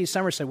 The city of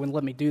Somerset wouldn't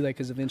let me do that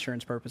because of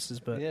insurance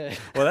purposes. But Yeah.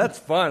 Well, that's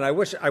fun. I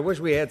wish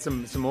we had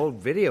some old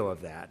video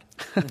of that.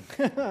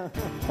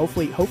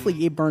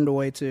 hopefully it burned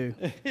away too.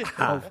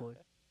 Hopefully.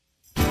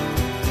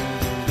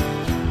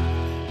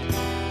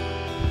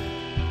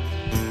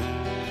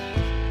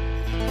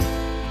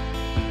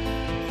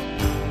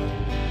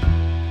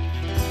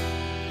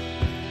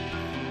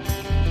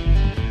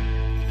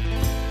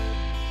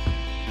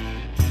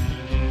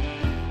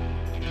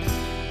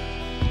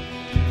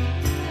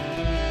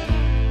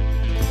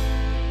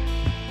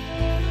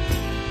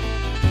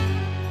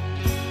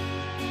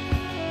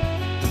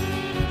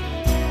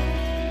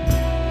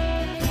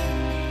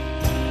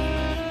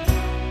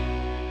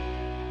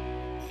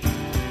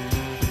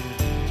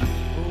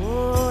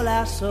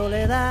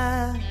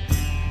 Soledad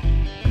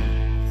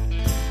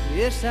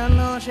y esta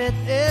noche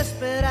te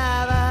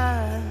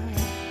esperaba,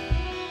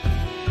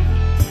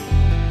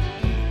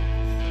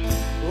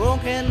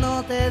 aunque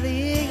no te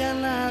diga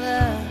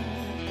nada,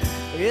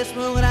 es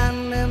muy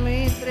grande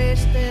mi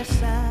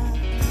tristeza,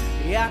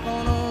 ya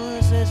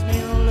conoces mi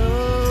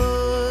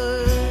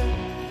dolor.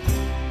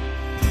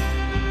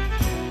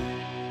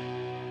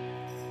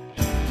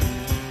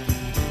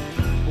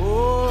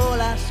 Oh,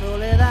 la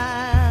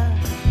soledad.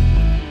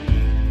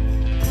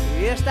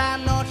 Y esta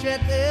noche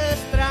te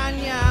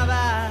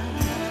extrañaba,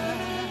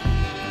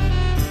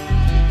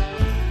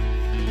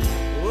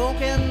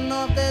 aunque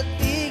no te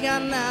diga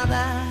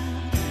nada,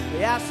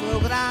 ya soy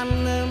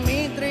grande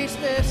mi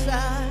tristeza,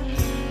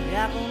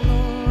 ya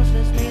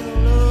conoces mi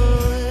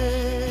dolor.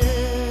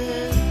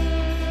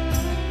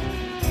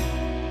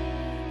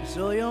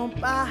 Soy un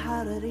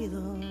pájaro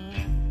herido,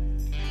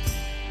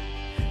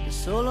 que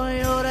solo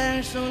llora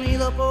el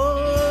sonido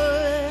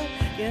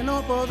porque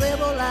no puede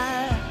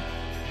volar.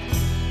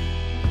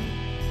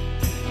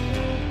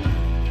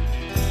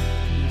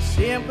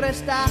 Siempre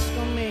estás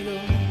conmigo,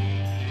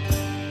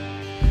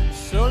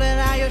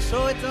 soledad, yo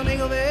soy tu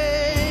amigo,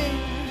 ven,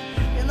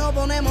 que nos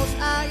ponemos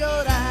a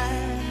llorar.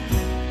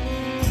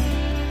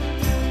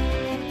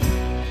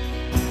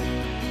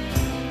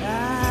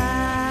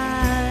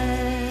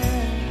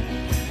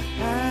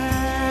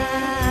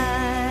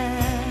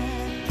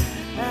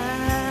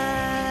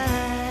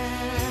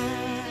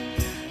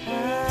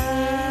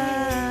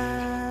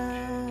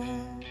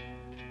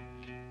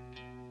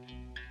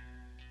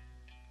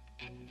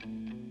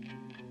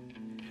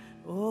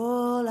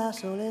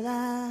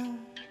 Soledad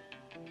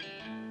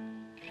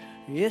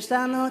y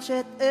esta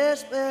noche te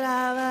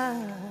esperaba,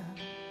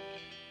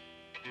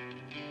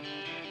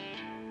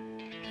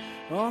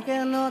 aunque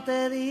no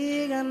te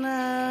diga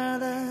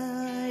nada,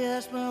 ya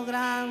es muy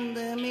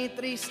grande mi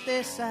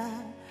tristeza,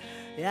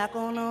 ya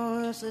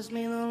conoces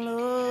mi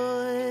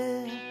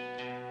dolor.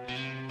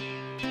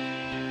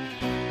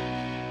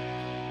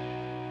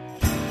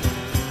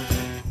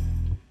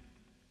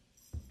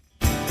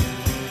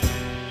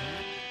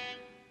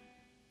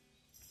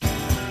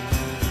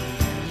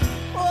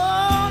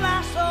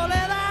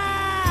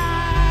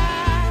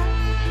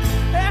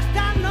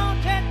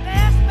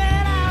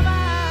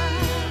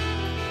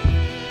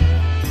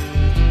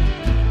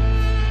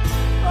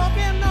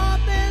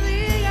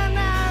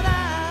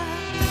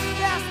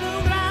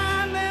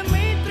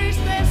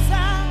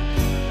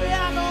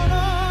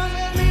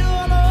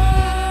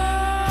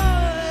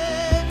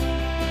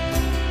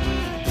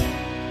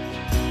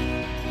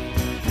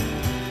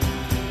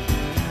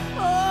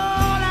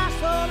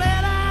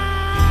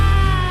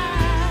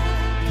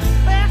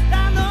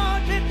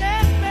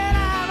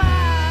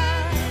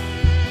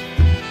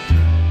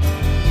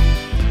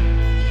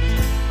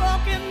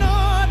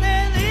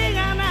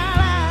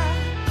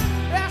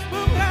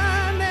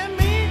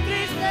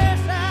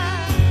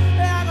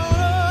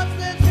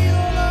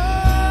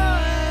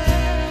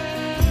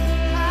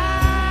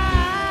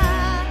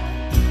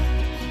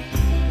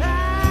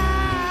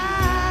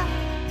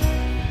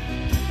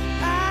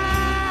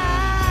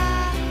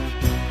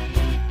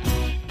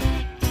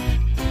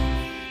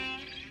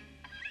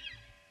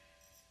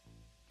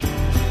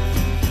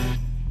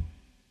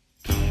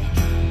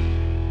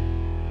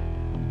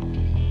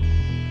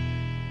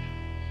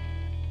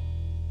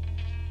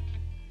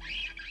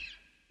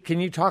 Can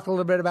you talk a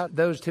little bit about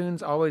those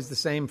tunes? Always the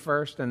Same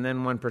first, and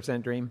then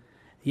 1% Dream?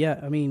 Yeah,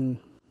 I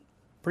mean,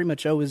 pretty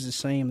much always the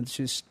same.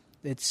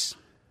 It's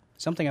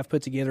something I've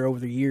put together over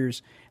the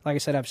years. Like I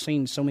said, I've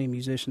seen so many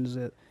musicians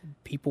that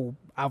people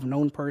I've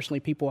known personally,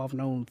 people I've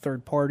known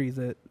third party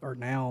that are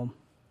now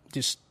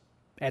just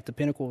at the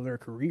pinnacle of their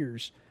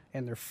careers,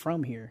 and they're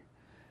from here.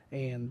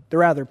 And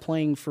they're either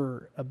playing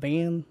for a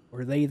band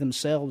or they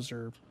themselves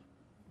are,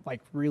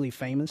 like, really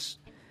famous.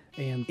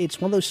 And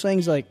it's one of those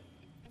things, like,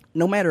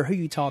 no matter who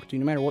you talk to,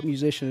 no matter what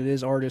musician it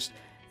is, artist,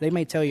 they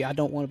may tell you, I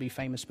don't want to be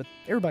famous, but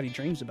everybody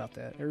dreams about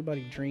that.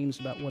 Everybody dreams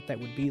about what that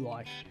would be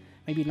like.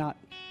 Maybe not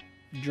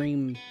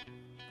dream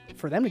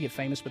for them to get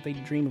famous, but they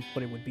dream of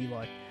what it would be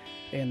like.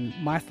 And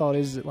my thought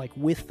is that, like,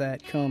 with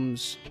that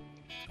comes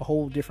a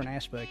whole different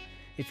aspect.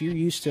 If you're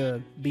used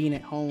to being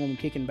at home,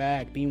 kicking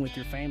back, being with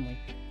your family,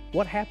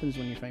 what happens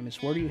when you're famous?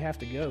 Where do you have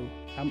to go?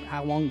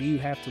 How long do you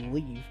have to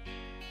leave?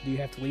 Do you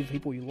have to leave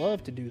people you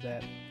love to do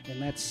that? And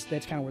that's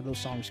kind of where those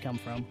songs come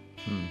from.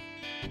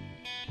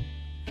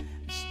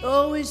 It's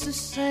always the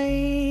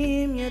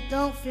same, you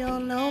don't feel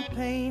no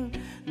pain.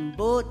 And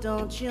boy,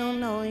 don't you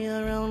know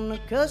you're on the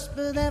cusp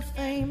of that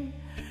fame.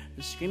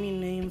 To scream your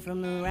name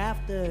from the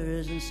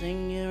rafters and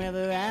sing you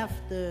ever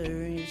after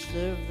you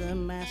serve the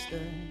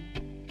master.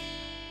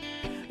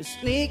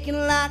 Sneaking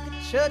like a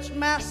church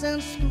mouse in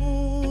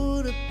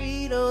school to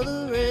beat all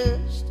the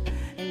rest.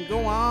 And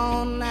go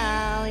on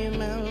now, you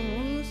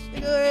remember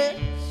cigarettes.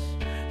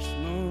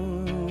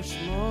 Smoke,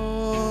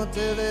 smoke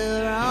till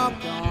they're all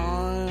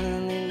gone.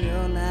 And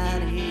you're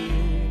not here,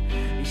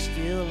 you're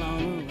still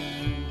on the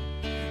run,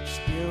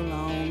 still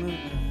on the run.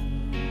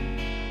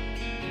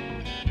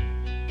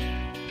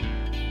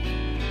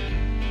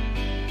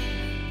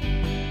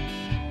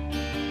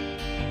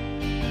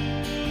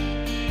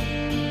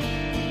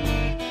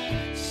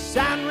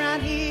 Sign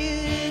right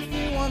here if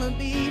you wanna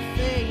be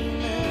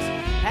famous.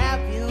 Have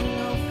you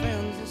no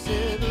friends that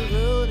said the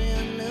road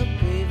in the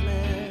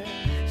pavement?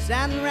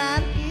 Sign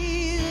right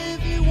here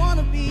if you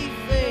wanna be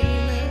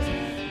famous.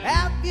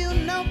 Have you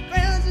no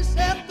friends that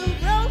said the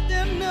road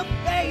in the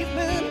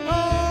pavement?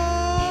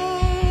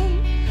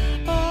 Home,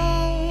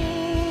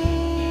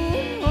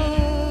 home,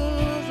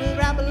 home's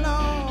where I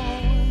belong.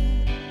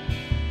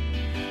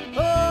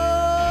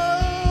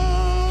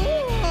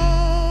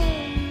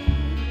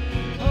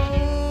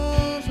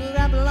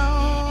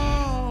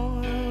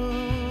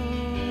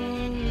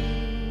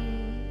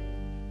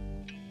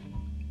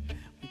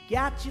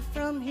 Got you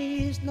from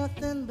here's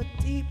nothing but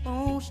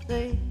T-bone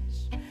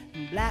steaks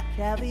and black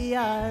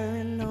caviar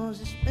and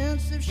those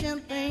expensive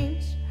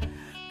champagnes.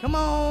 Come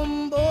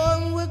on,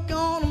 boy, we're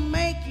gonna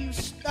make you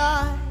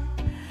start.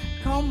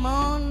 Come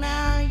on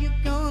now, you're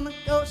gonna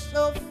go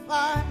so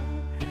far.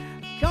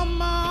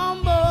 Come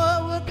on,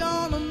 boy, we're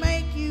gonna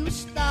make you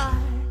start.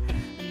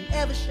 An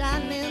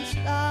ever-shining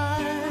star.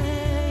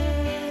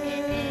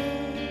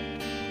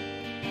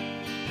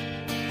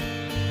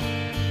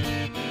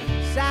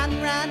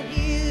 Sign right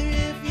here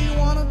if you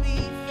wanna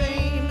be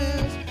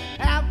famous.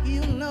 Have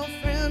you no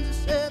friends that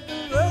set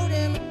the road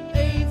in the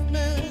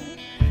pavement?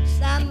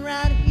 Sign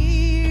right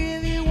here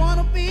if you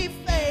wanna be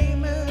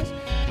famous.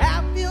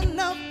 Have you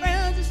no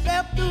friends that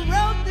set the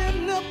road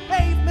in the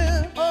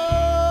pavement?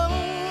 Home,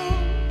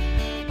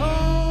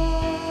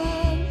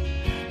 home,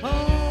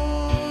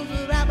 home's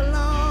where I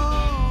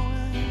belong.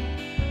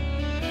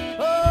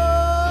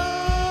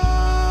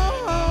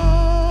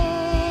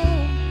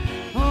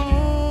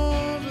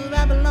 Home's where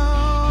I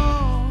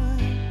belong.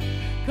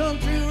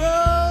 Country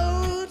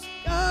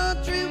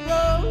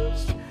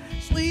roads,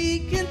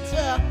 sweet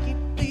Kentucky,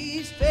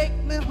 please take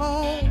me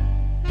home.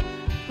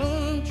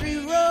 Country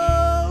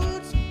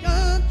roads,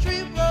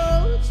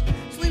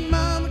 sweet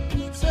mama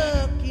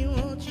Kentucky,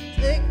 won't you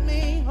take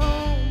me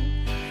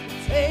home?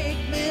 Take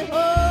me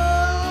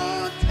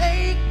home,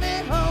 take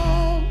me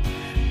home,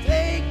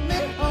 take me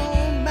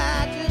home,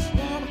 I just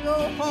wanna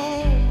go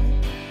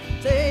home.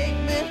 Take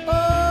me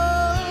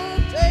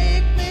home,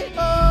 take me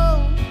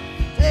home,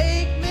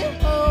 take me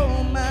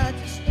home, I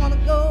just wanna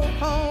go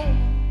home.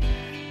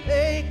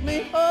 Take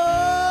me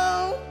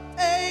home,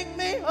 take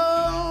me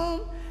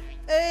home,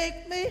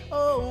 take me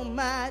home,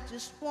 I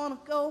just wanna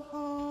go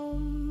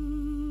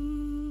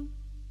home.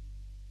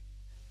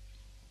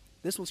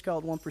 This one's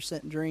called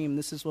 1% Dream.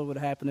 This is what would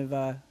happen if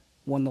I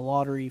won the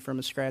lottery from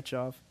a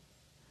scratch-off.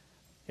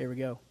 Here we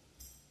go.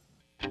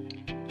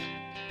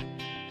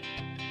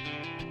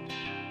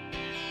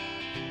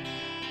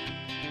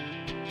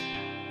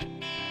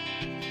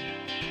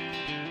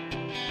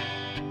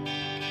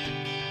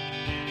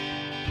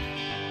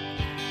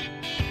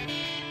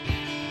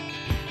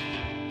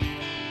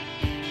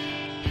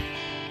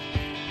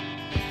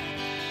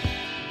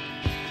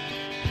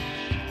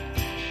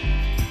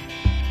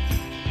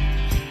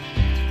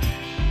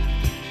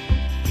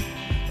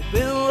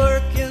 Been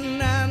working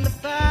 9 to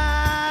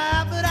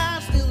 5, but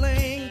I still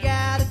ain't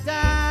got a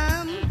dime.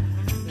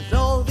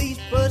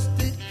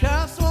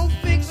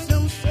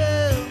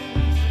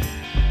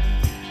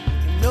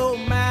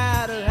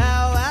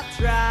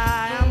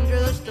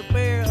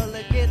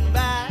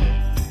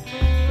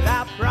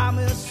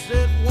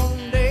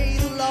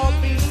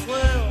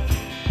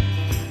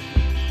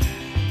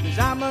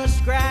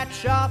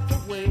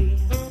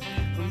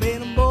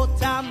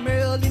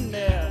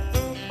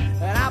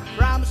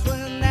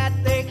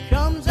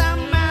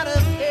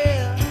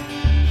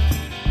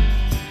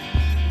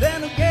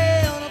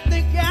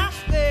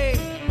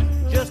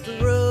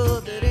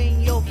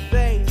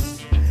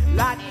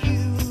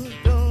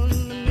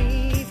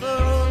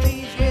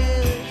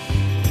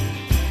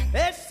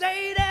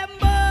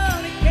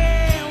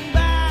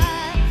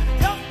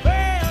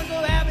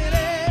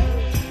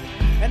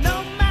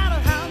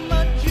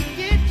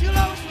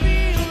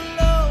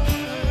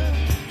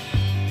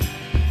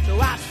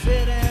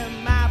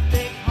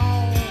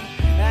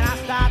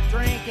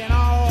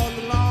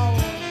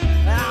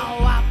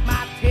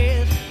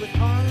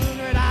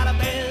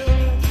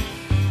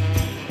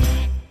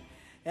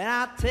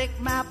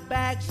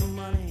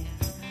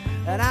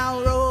 and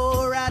I'll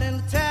roll right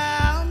into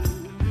town,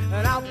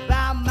 and I'll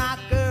buy my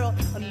girl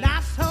a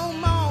nice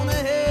home on a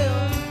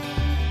hill.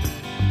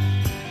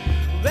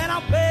 Then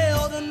I'll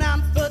build a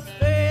 9-foot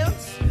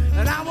fence,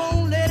 and I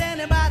won't let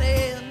anybody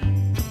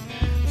in.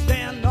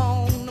 Stand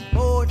on the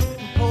porch and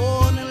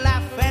point and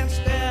laugh and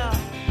stare.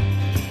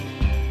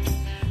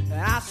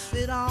 And I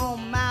sit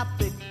on my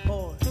big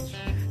porch,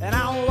 and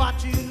I'll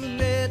watch you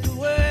make the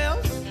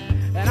wells,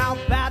 and I'll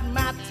bide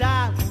my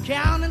time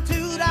counting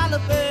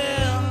 $2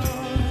 bills.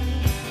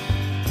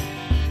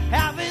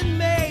 Have it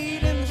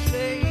made in the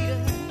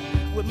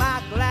shade with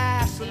my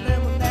glass of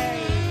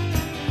lemonade,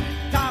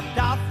 topped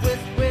off with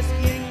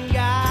whiskey and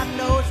God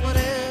knows what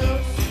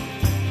else.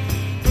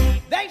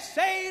 They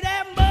say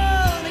that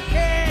money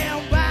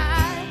can't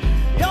buy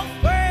your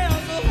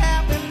friends or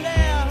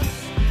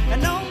happiness,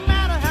 and no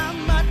matter how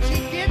much you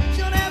get,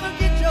 you'll never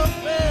get your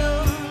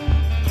fill.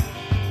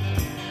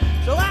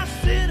 So I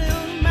sit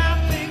in my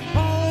big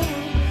home,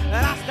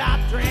 and I stop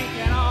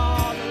drinking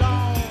all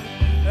alone,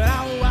 and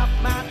I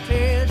wipe my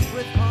tears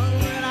with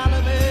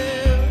 $100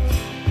 bills.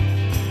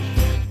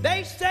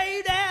 They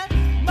say that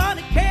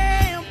money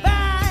can't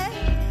buy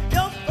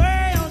your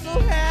friends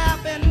or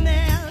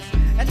happiness,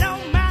 and no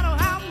matter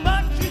how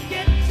much you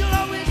get, you'll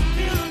always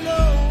feel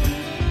alone.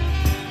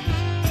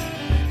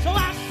 So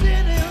I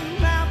sit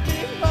in my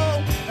big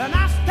hole, and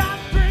I stop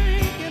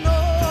drinking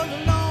all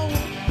alone,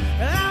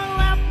 and I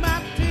wipe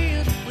my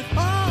tears with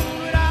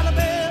 $100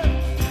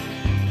 bills.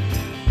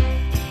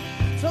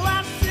 So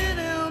I sit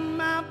in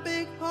my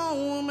big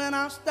home, and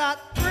I start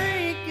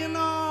drinking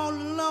all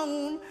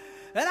alone,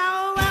 and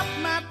I wipe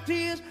my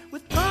tears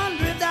with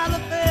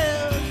 $100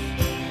 bills.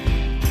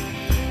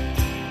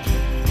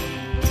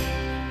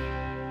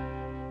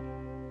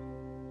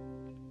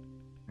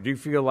 Do you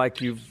feel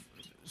like you've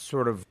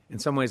sort of, in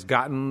some ways,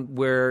 gotten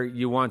where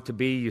you want to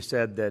be? You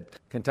said that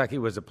Kentucky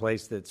was a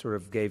place that sort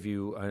of gave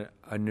you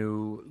a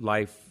new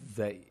life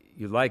that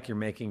you like. You're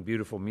making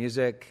beautiful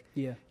music.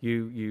 Yeah.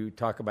 You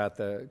talk about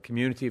the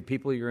community of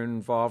people you're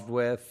involved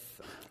with.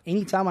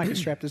 Anytime I can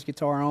strap this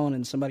guitar on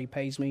and somebody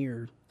pays me,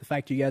 or the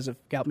fact you guys have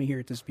got me here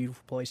at this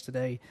beautiful place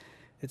today,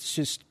 it's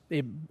just,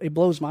 it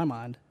blows my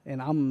mind, and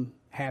I'm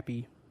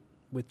happy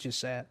with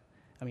just that.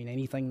 I mean,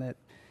 anything that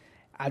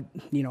I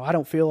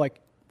don't feel like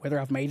whether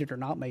I've made it or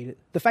not made it.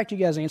 The fact you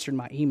guys answered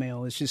my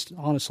email is just,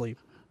 honestly,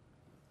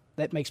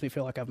 that makes me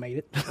feel like I've made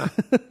it.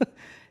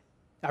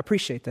 I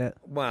appreciate that.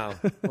 Wow.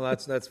 Well,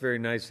 that's very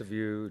nice of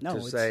you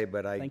to say,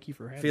 but thank you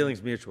for having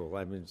feelings me. Mutual.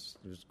 I mean,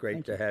 it was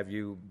great to have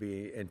you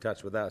be in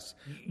touch with us.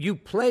 You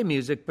play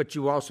music, but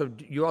you also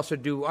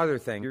do other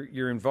things.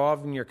 You're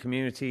involved in your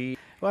community.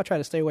 Well, I try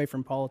to stay away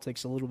from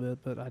politics a little bit,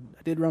 but I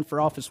did run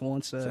for office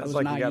once. I Sounds was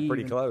like naive you got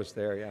pretty close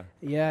there, yeah.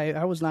 Yeah,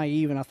 I was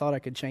naive, and I thought I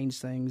could change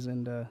things,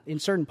 and in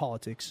certain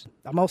politics.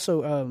 I'm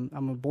also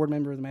I'm a board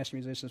member of the Master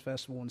Musicians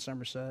Festival in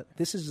Somerset.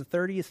 This is the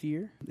 30th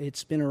year.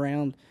 It's been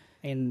around,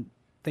 and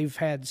they've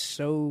had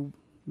so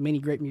many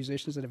great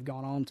musicians that have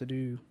gone on to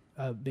do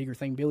a bigger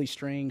thing. Billy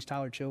Strings,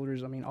 Tyler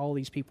Childers. I mean, all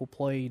these people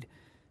played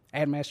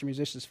at Master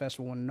Musicians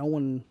Festival when no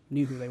one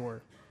knew who they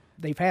were.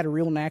 They've had a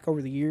real knack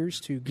over the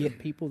years to get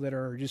people that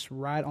are just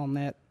right on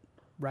that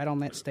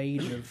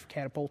stage of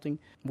catapulting.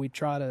 We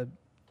try to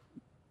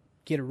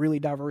get a really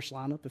diverse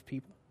lineup of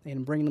people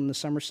and bring them to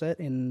Somerset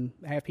and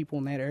have people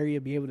in that area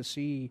be able to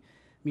see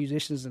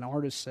musicians and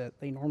artists that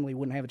they normally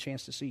wouldn't have a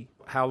chance to see.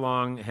 How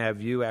long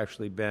have you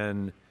actually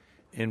been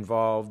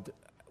involved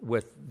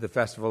with the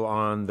festival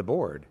on the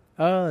board?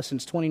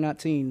 Since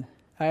 2019.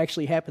 I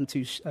actually happened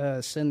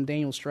to send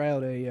Daniel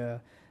Stroud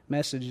a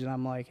message, and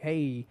I'm like,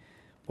 hey,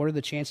 what are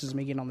the chances of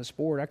me getting on this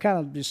board? I kind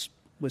of just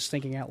was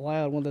thinking out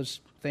loud, one of those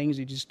things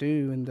you just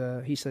do,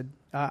 and he said,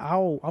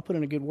 I'll put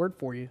in a good word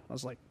for you. I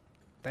was like,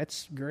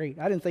 that's great.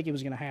 I didn't think it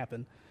was going to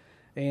happen.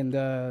 And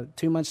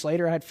 2 months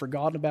later, I had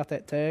forgotten about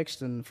that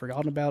text and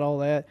forgotten about all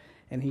that,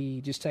 and he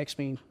just texted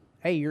me,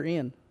 hey, you're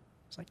in.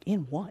 I was like,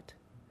 in what?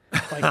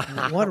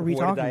 Like, what are we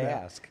talking did I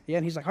about? ask? Yeah,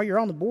 and he's like, oh, you're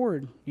on the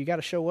board. You got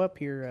to show up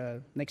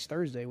here next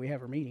Thursday. We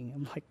have our meeting.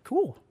 I'm like,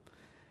 cool.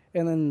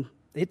 And then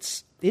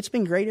it's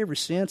been great ever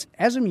since.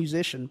 As a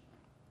musician,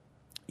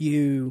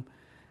 you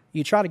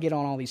try to get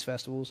on all these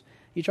festivals.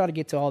 You try to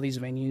get to all these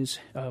venues,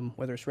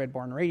 whether it's Red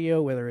Barn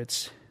Radio, whether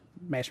it's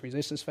Master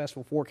Musicians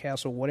Festival,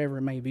 Forecastle, whatever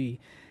it may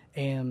be.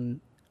 And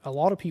a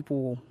lot of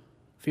people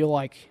feel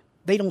like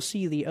they don't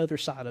see the other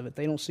side of it.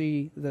 They don't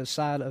see the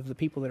side of the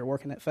people that are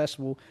working at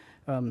festival.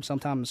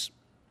 Sometimes,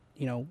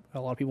 a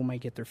lot of people may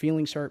get their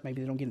feelings hurt.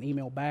 Maybe they don't get an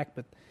email back,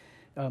 but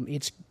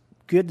it's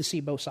good to see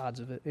both sides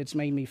of it. It's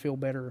made me feel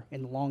better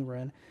in the long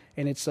run,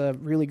 and it's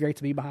really great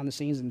to be behind the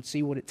scenes and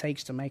see what it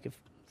takes to make a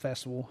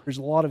festival. There's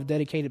a lot of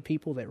dedicated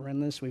people that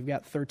run this. We've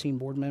got 13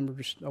 board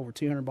members, over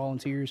 200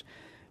 volunteers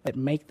that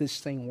make this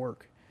thing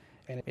work.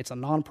 And it's a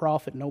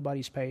nonprofit.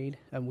 Nobody's paid.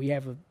 We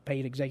have a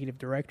paid executive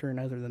director, and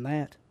other than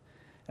that,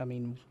 I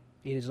mean,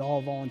 it is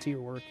all volunteer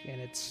work,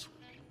 and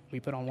we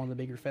put on one of the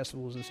bigger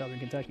festivals in Southern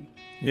Kentucky.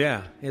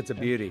 Yeah, it's a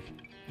beauty.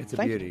 It's a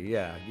Thank beauty. you.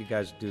 Yeah, you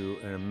guys do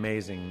an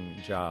amazing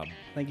job.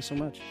 Thank you so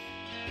much.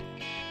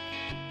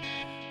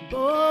 Boy,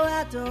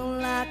 I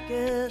don't like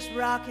this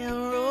rock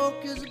and roll,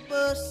 'cause it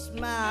busts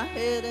my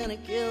head and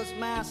it kills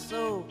my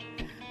soul.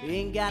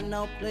 Ain't got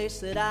no place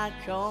that I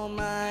call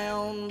my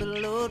own, but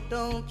Lord,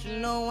 don't you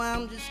know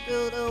I'm just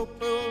good old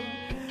pro.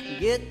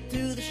 Get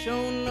to the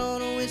show, no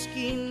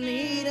whiskey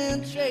need,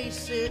 and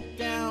chase it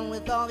down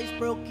with all these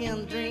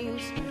broken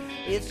dreams.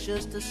 It's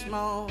just a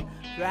small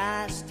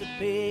price to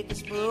pay,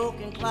 'cause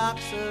broken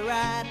clocks are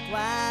right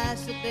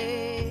twice a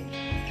day.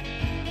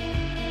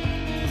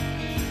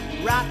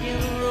 Rock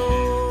and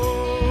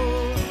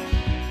roll,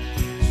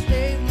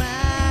 save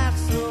my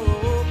soul.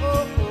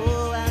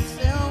 I'd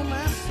sell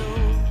my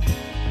soul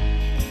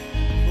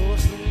for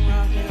some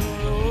rock and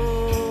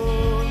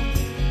roll.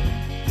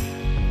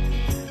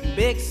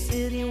 Big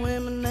city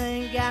women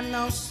ain't got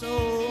no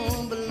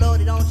soul, but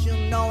Lordy, don't you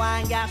know I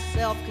ain't got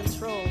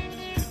self-control.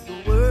 The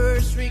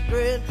worst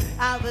regret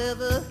I've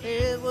ever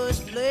had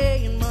was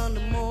playing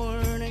Monday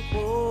morning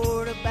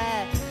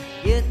quarterback.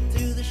 Get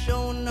to the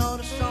show and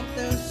notice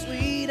something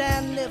sweet,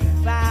 and if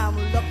I'm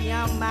lucky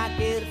I might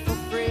get it for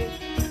free.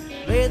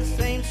 Play the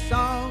same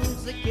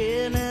songs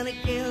again and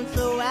again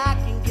so I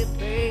can get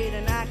paid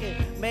and I can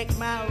make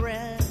my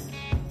rent.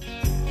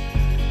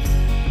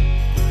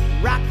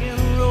 Rock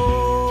and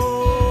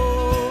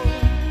roll,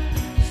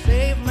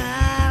 save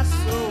my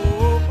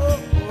soul.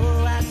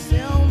 I'd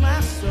sell my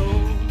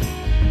soul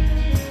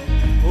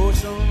for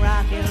some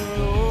rock and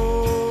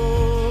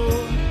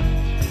roll.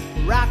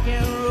 Rock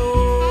and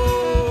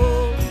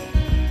roll,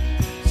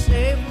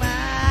 save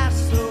my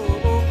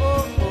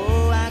soul.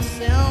 I'd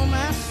sell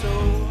my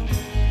soul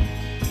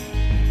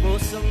for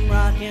some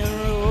rock and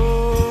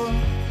roll.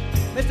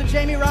 Mr.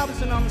 Jamie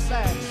Robinson on the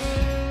sax.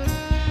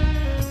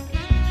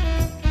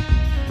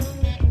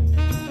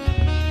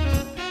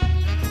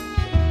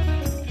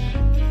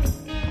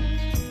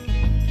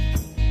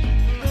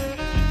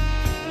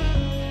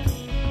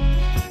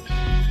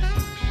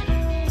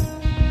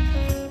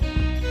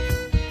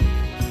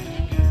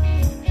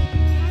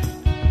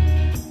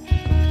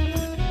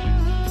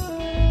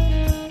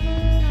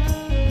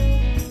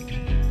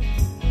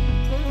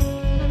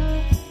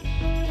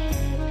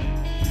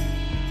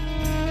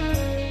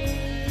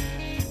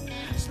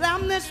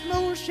 This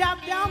moon shot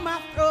down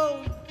my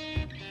throat.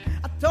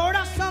 I tore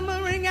out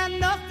summer, ain't got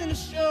nothing to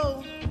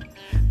show.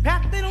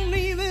 Pat, they don't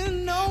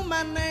even know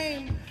my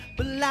name,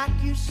 but like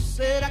you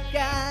said, I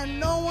got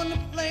no one to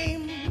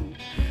blame.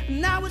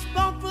 And I was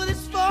born for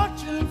this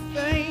fortune and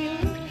fame.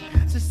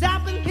 Since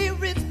I've been here,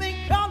 it's been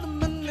calling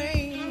my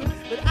name.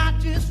 But I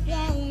just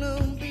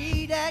wanna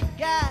be that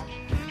guy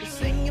to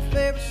sing your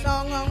favorite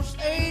song on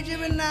stage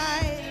every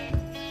night.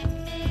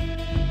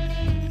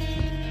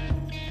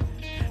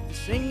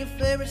 Sing your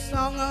favorite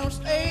song on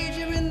stage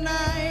every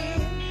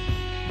night.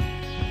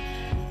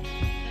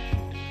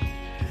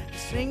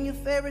 Sing your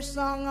favorite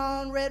song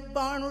on Red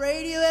Barn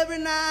Radio every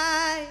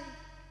night.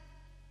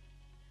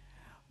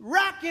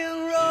 Rock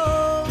and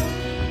roll,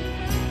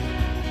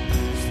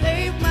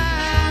 save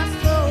my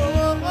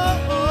soul. I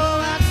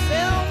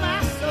sell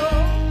my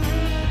soul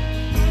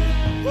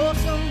for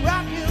some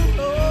rock and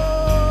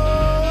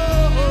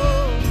roll.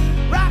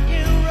 Rock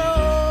and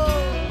roll,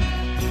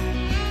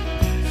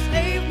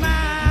 save my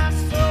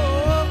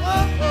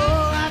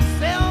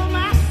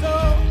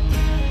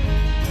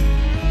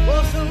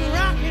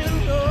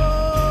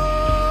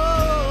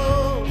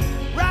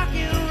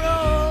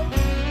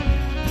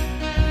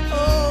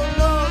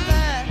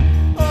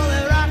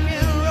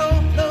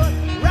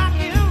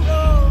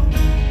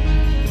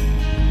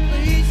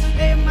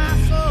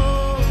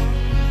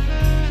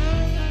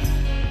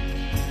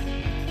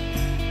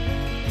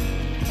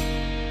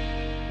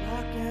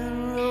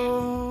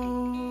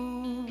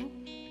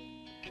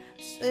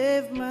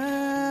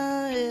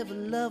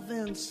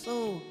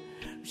soul,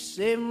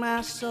 save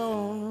my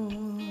soul.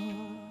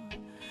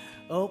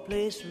 Oh,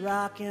 please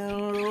rock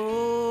and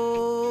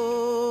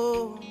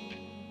roll.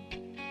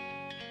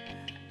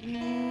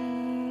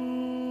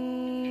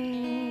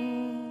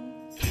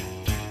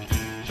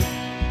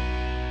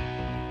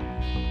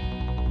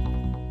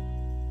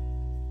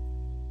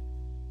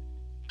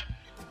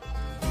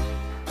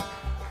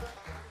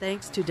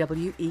 Thanks to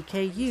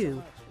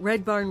WEKU,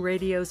 Red Barn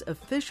Radio's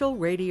official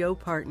radio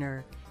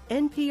partner.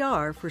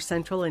 NPR for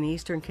Central and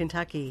Eastern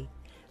Kentucky.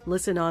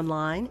 Listen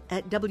online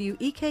at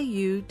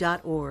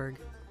weku.org.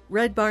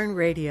 Red Barn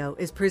Radio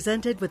is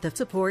presented with the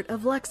support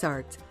of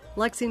LexArts,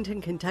 Lexington,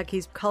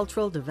 Kentucky's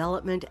cultural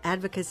development,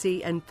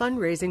 advocacy, and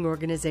fundraising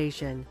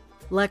organization.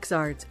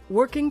 LexArts,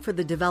 working for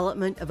the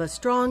development of a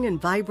strong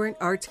and vibrant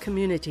arts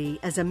community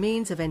as a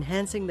means of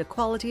enhancing the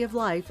quality of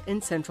life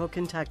in Central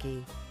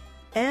Kentucky.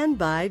 And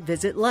by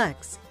Visit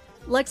Lex,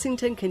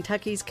 Lexington,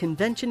 Kentucky's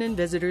Convention and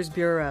Visitors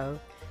Bureau.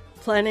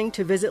 Planning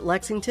to visit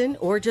Lexington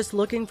or just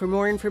looking for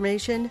more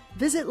information?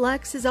 Visit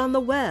Lex is on the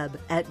web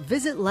at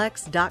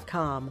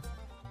visitlex.com.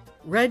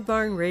 Red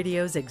Barn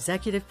Radio's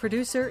executive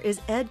producer is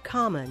Ed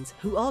Commons,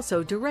 who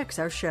also directs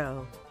our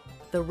show.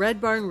 The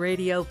Red Barn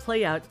Radio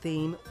playout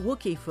theme,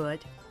 Wookie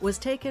Foot, was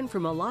taken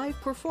from a live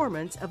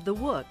performance of the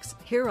Wooks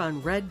here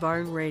on Red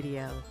Barn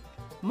Radio.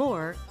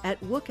 More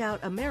at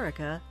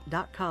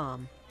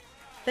WookoutAmerica.com.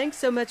 Thanks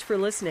so much for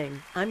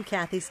listening. I'm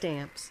Kathy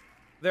Stamps.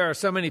 There are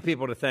so many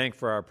people to thank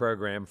for our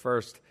program.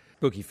 First,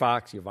 Spooky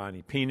Fox,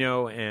 Giovanni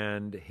Pino,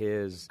 and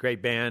his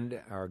great band,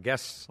 our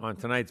guests on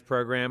tonight's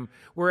program.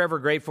 We're ever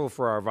grateful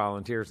for our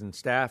volunteers and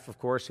staff, of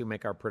course, who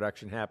make our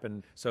production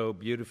happen so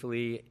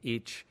beautifully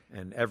each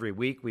and every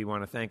week. We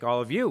want to thank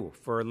all of you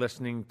for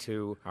listening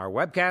to our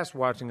webcast,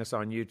 watching us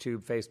on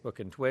YouTube, Facebook,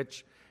 and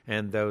Twitch,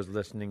 and those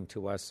listening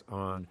to us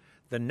on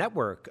the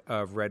network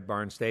of Red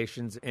Barn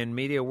stations and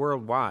media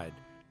worldwide.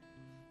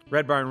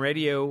 Red Barn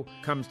Radio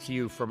comes to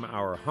you from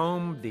our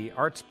home, the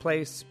Arts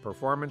Place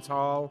Performance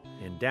Hall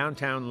in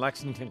downtown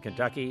Lexington,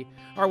 Kentucky.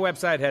 Our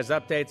website has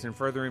updates and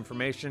further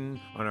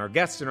information on our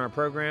guests in our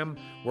program.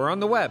 We're on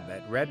the web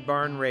at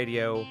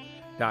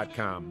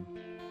redbarnradio.com.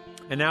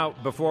 And now,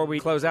 before we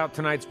close out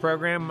tonight's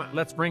program,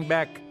 let's bring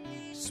back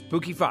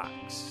Spooky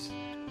Fox.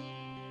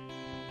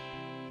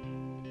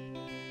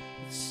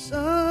 The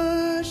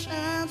sun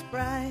shines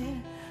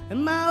bright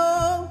in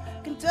my old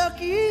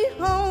Kentucky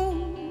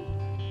home.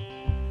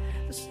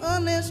 The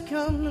sun is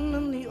coming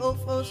and the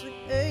old folks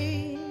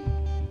again,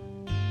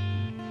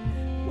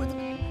 with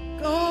the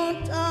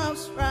corn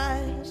tops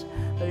rise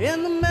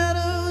and the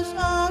meadows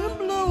are in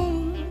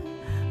bloom,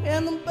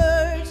 and the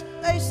birds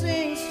they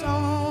sing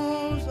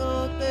songs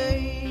all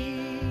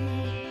day.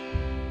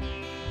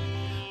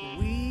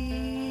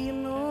 Weep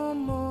no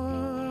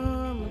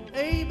more, my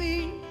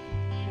baby.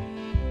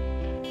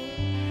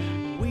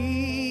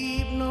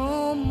 Weep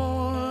no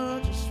more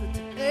just for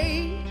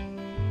today.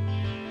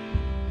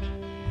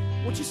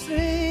 Won't you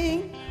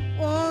sing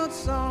one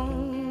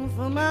song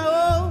for my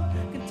old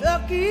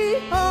Kentucky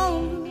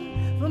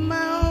home, for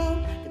my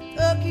old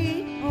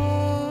Kentucky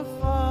home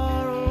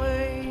far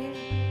away?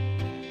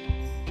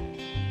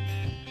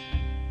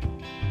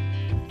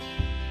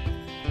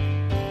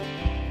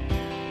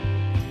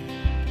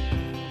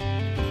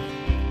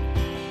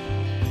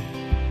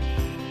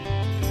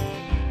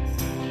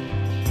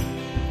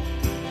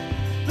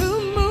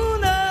 Blue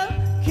moon of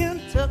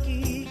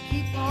Kentucky,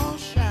 keep on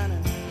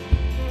shining.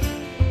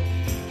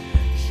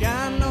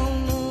 Shine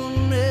on the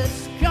one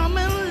that's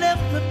coming,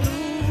 left me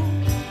blue.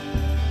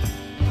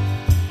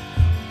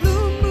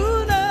 Blue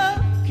moon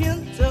of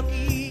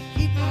Kentucky,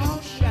 keep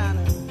on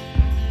shining.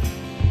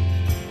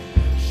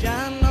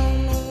 Shine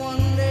on the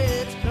one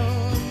that's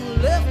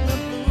come, left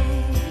me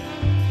blue.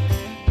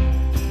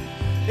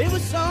 It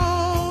was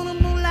on a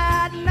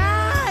moonlight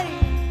night,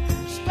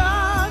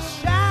 stars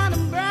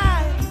shining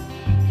bright.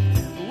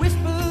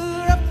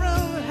 Whisper up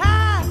from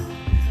high,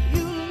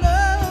 you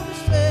love me,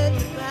 said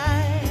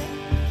goodbye.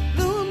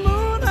 Blue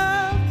moon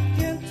of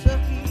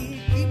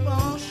Kentucky, keep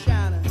on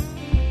shining.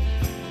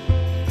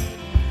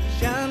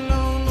 Shine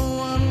on the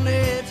one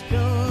that's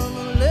come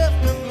and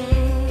left me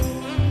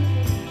blue.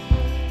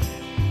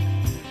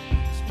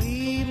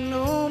 Sleep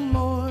no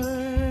more,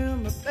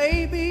 my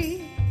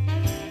baby.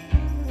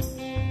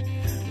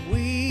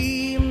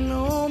 Weep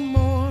no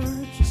more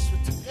just for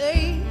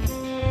today.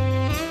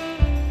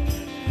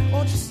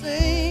 Won't you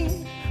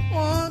sing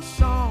one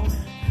song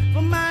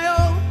for my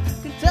old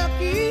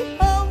Kentucky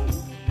home,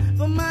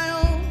 for my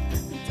old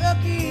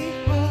Kentucky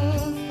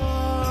home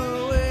far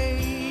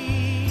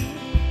away,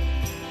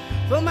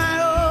 for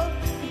my old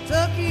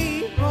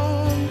Kentucky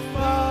home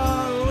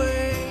far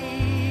away,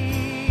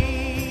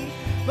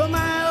 for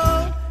my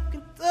old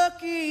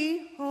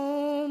Kentucky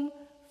home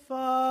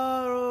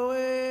far away.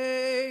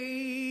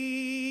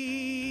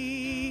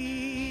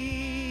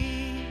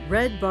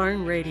 Red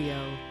Barn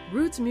Radio,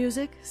 roots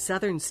music,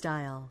 Southern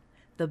style.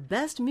 The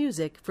best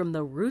music from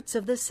the roots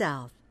of the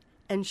South,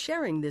 and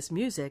sharing this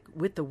music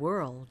with the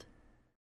world.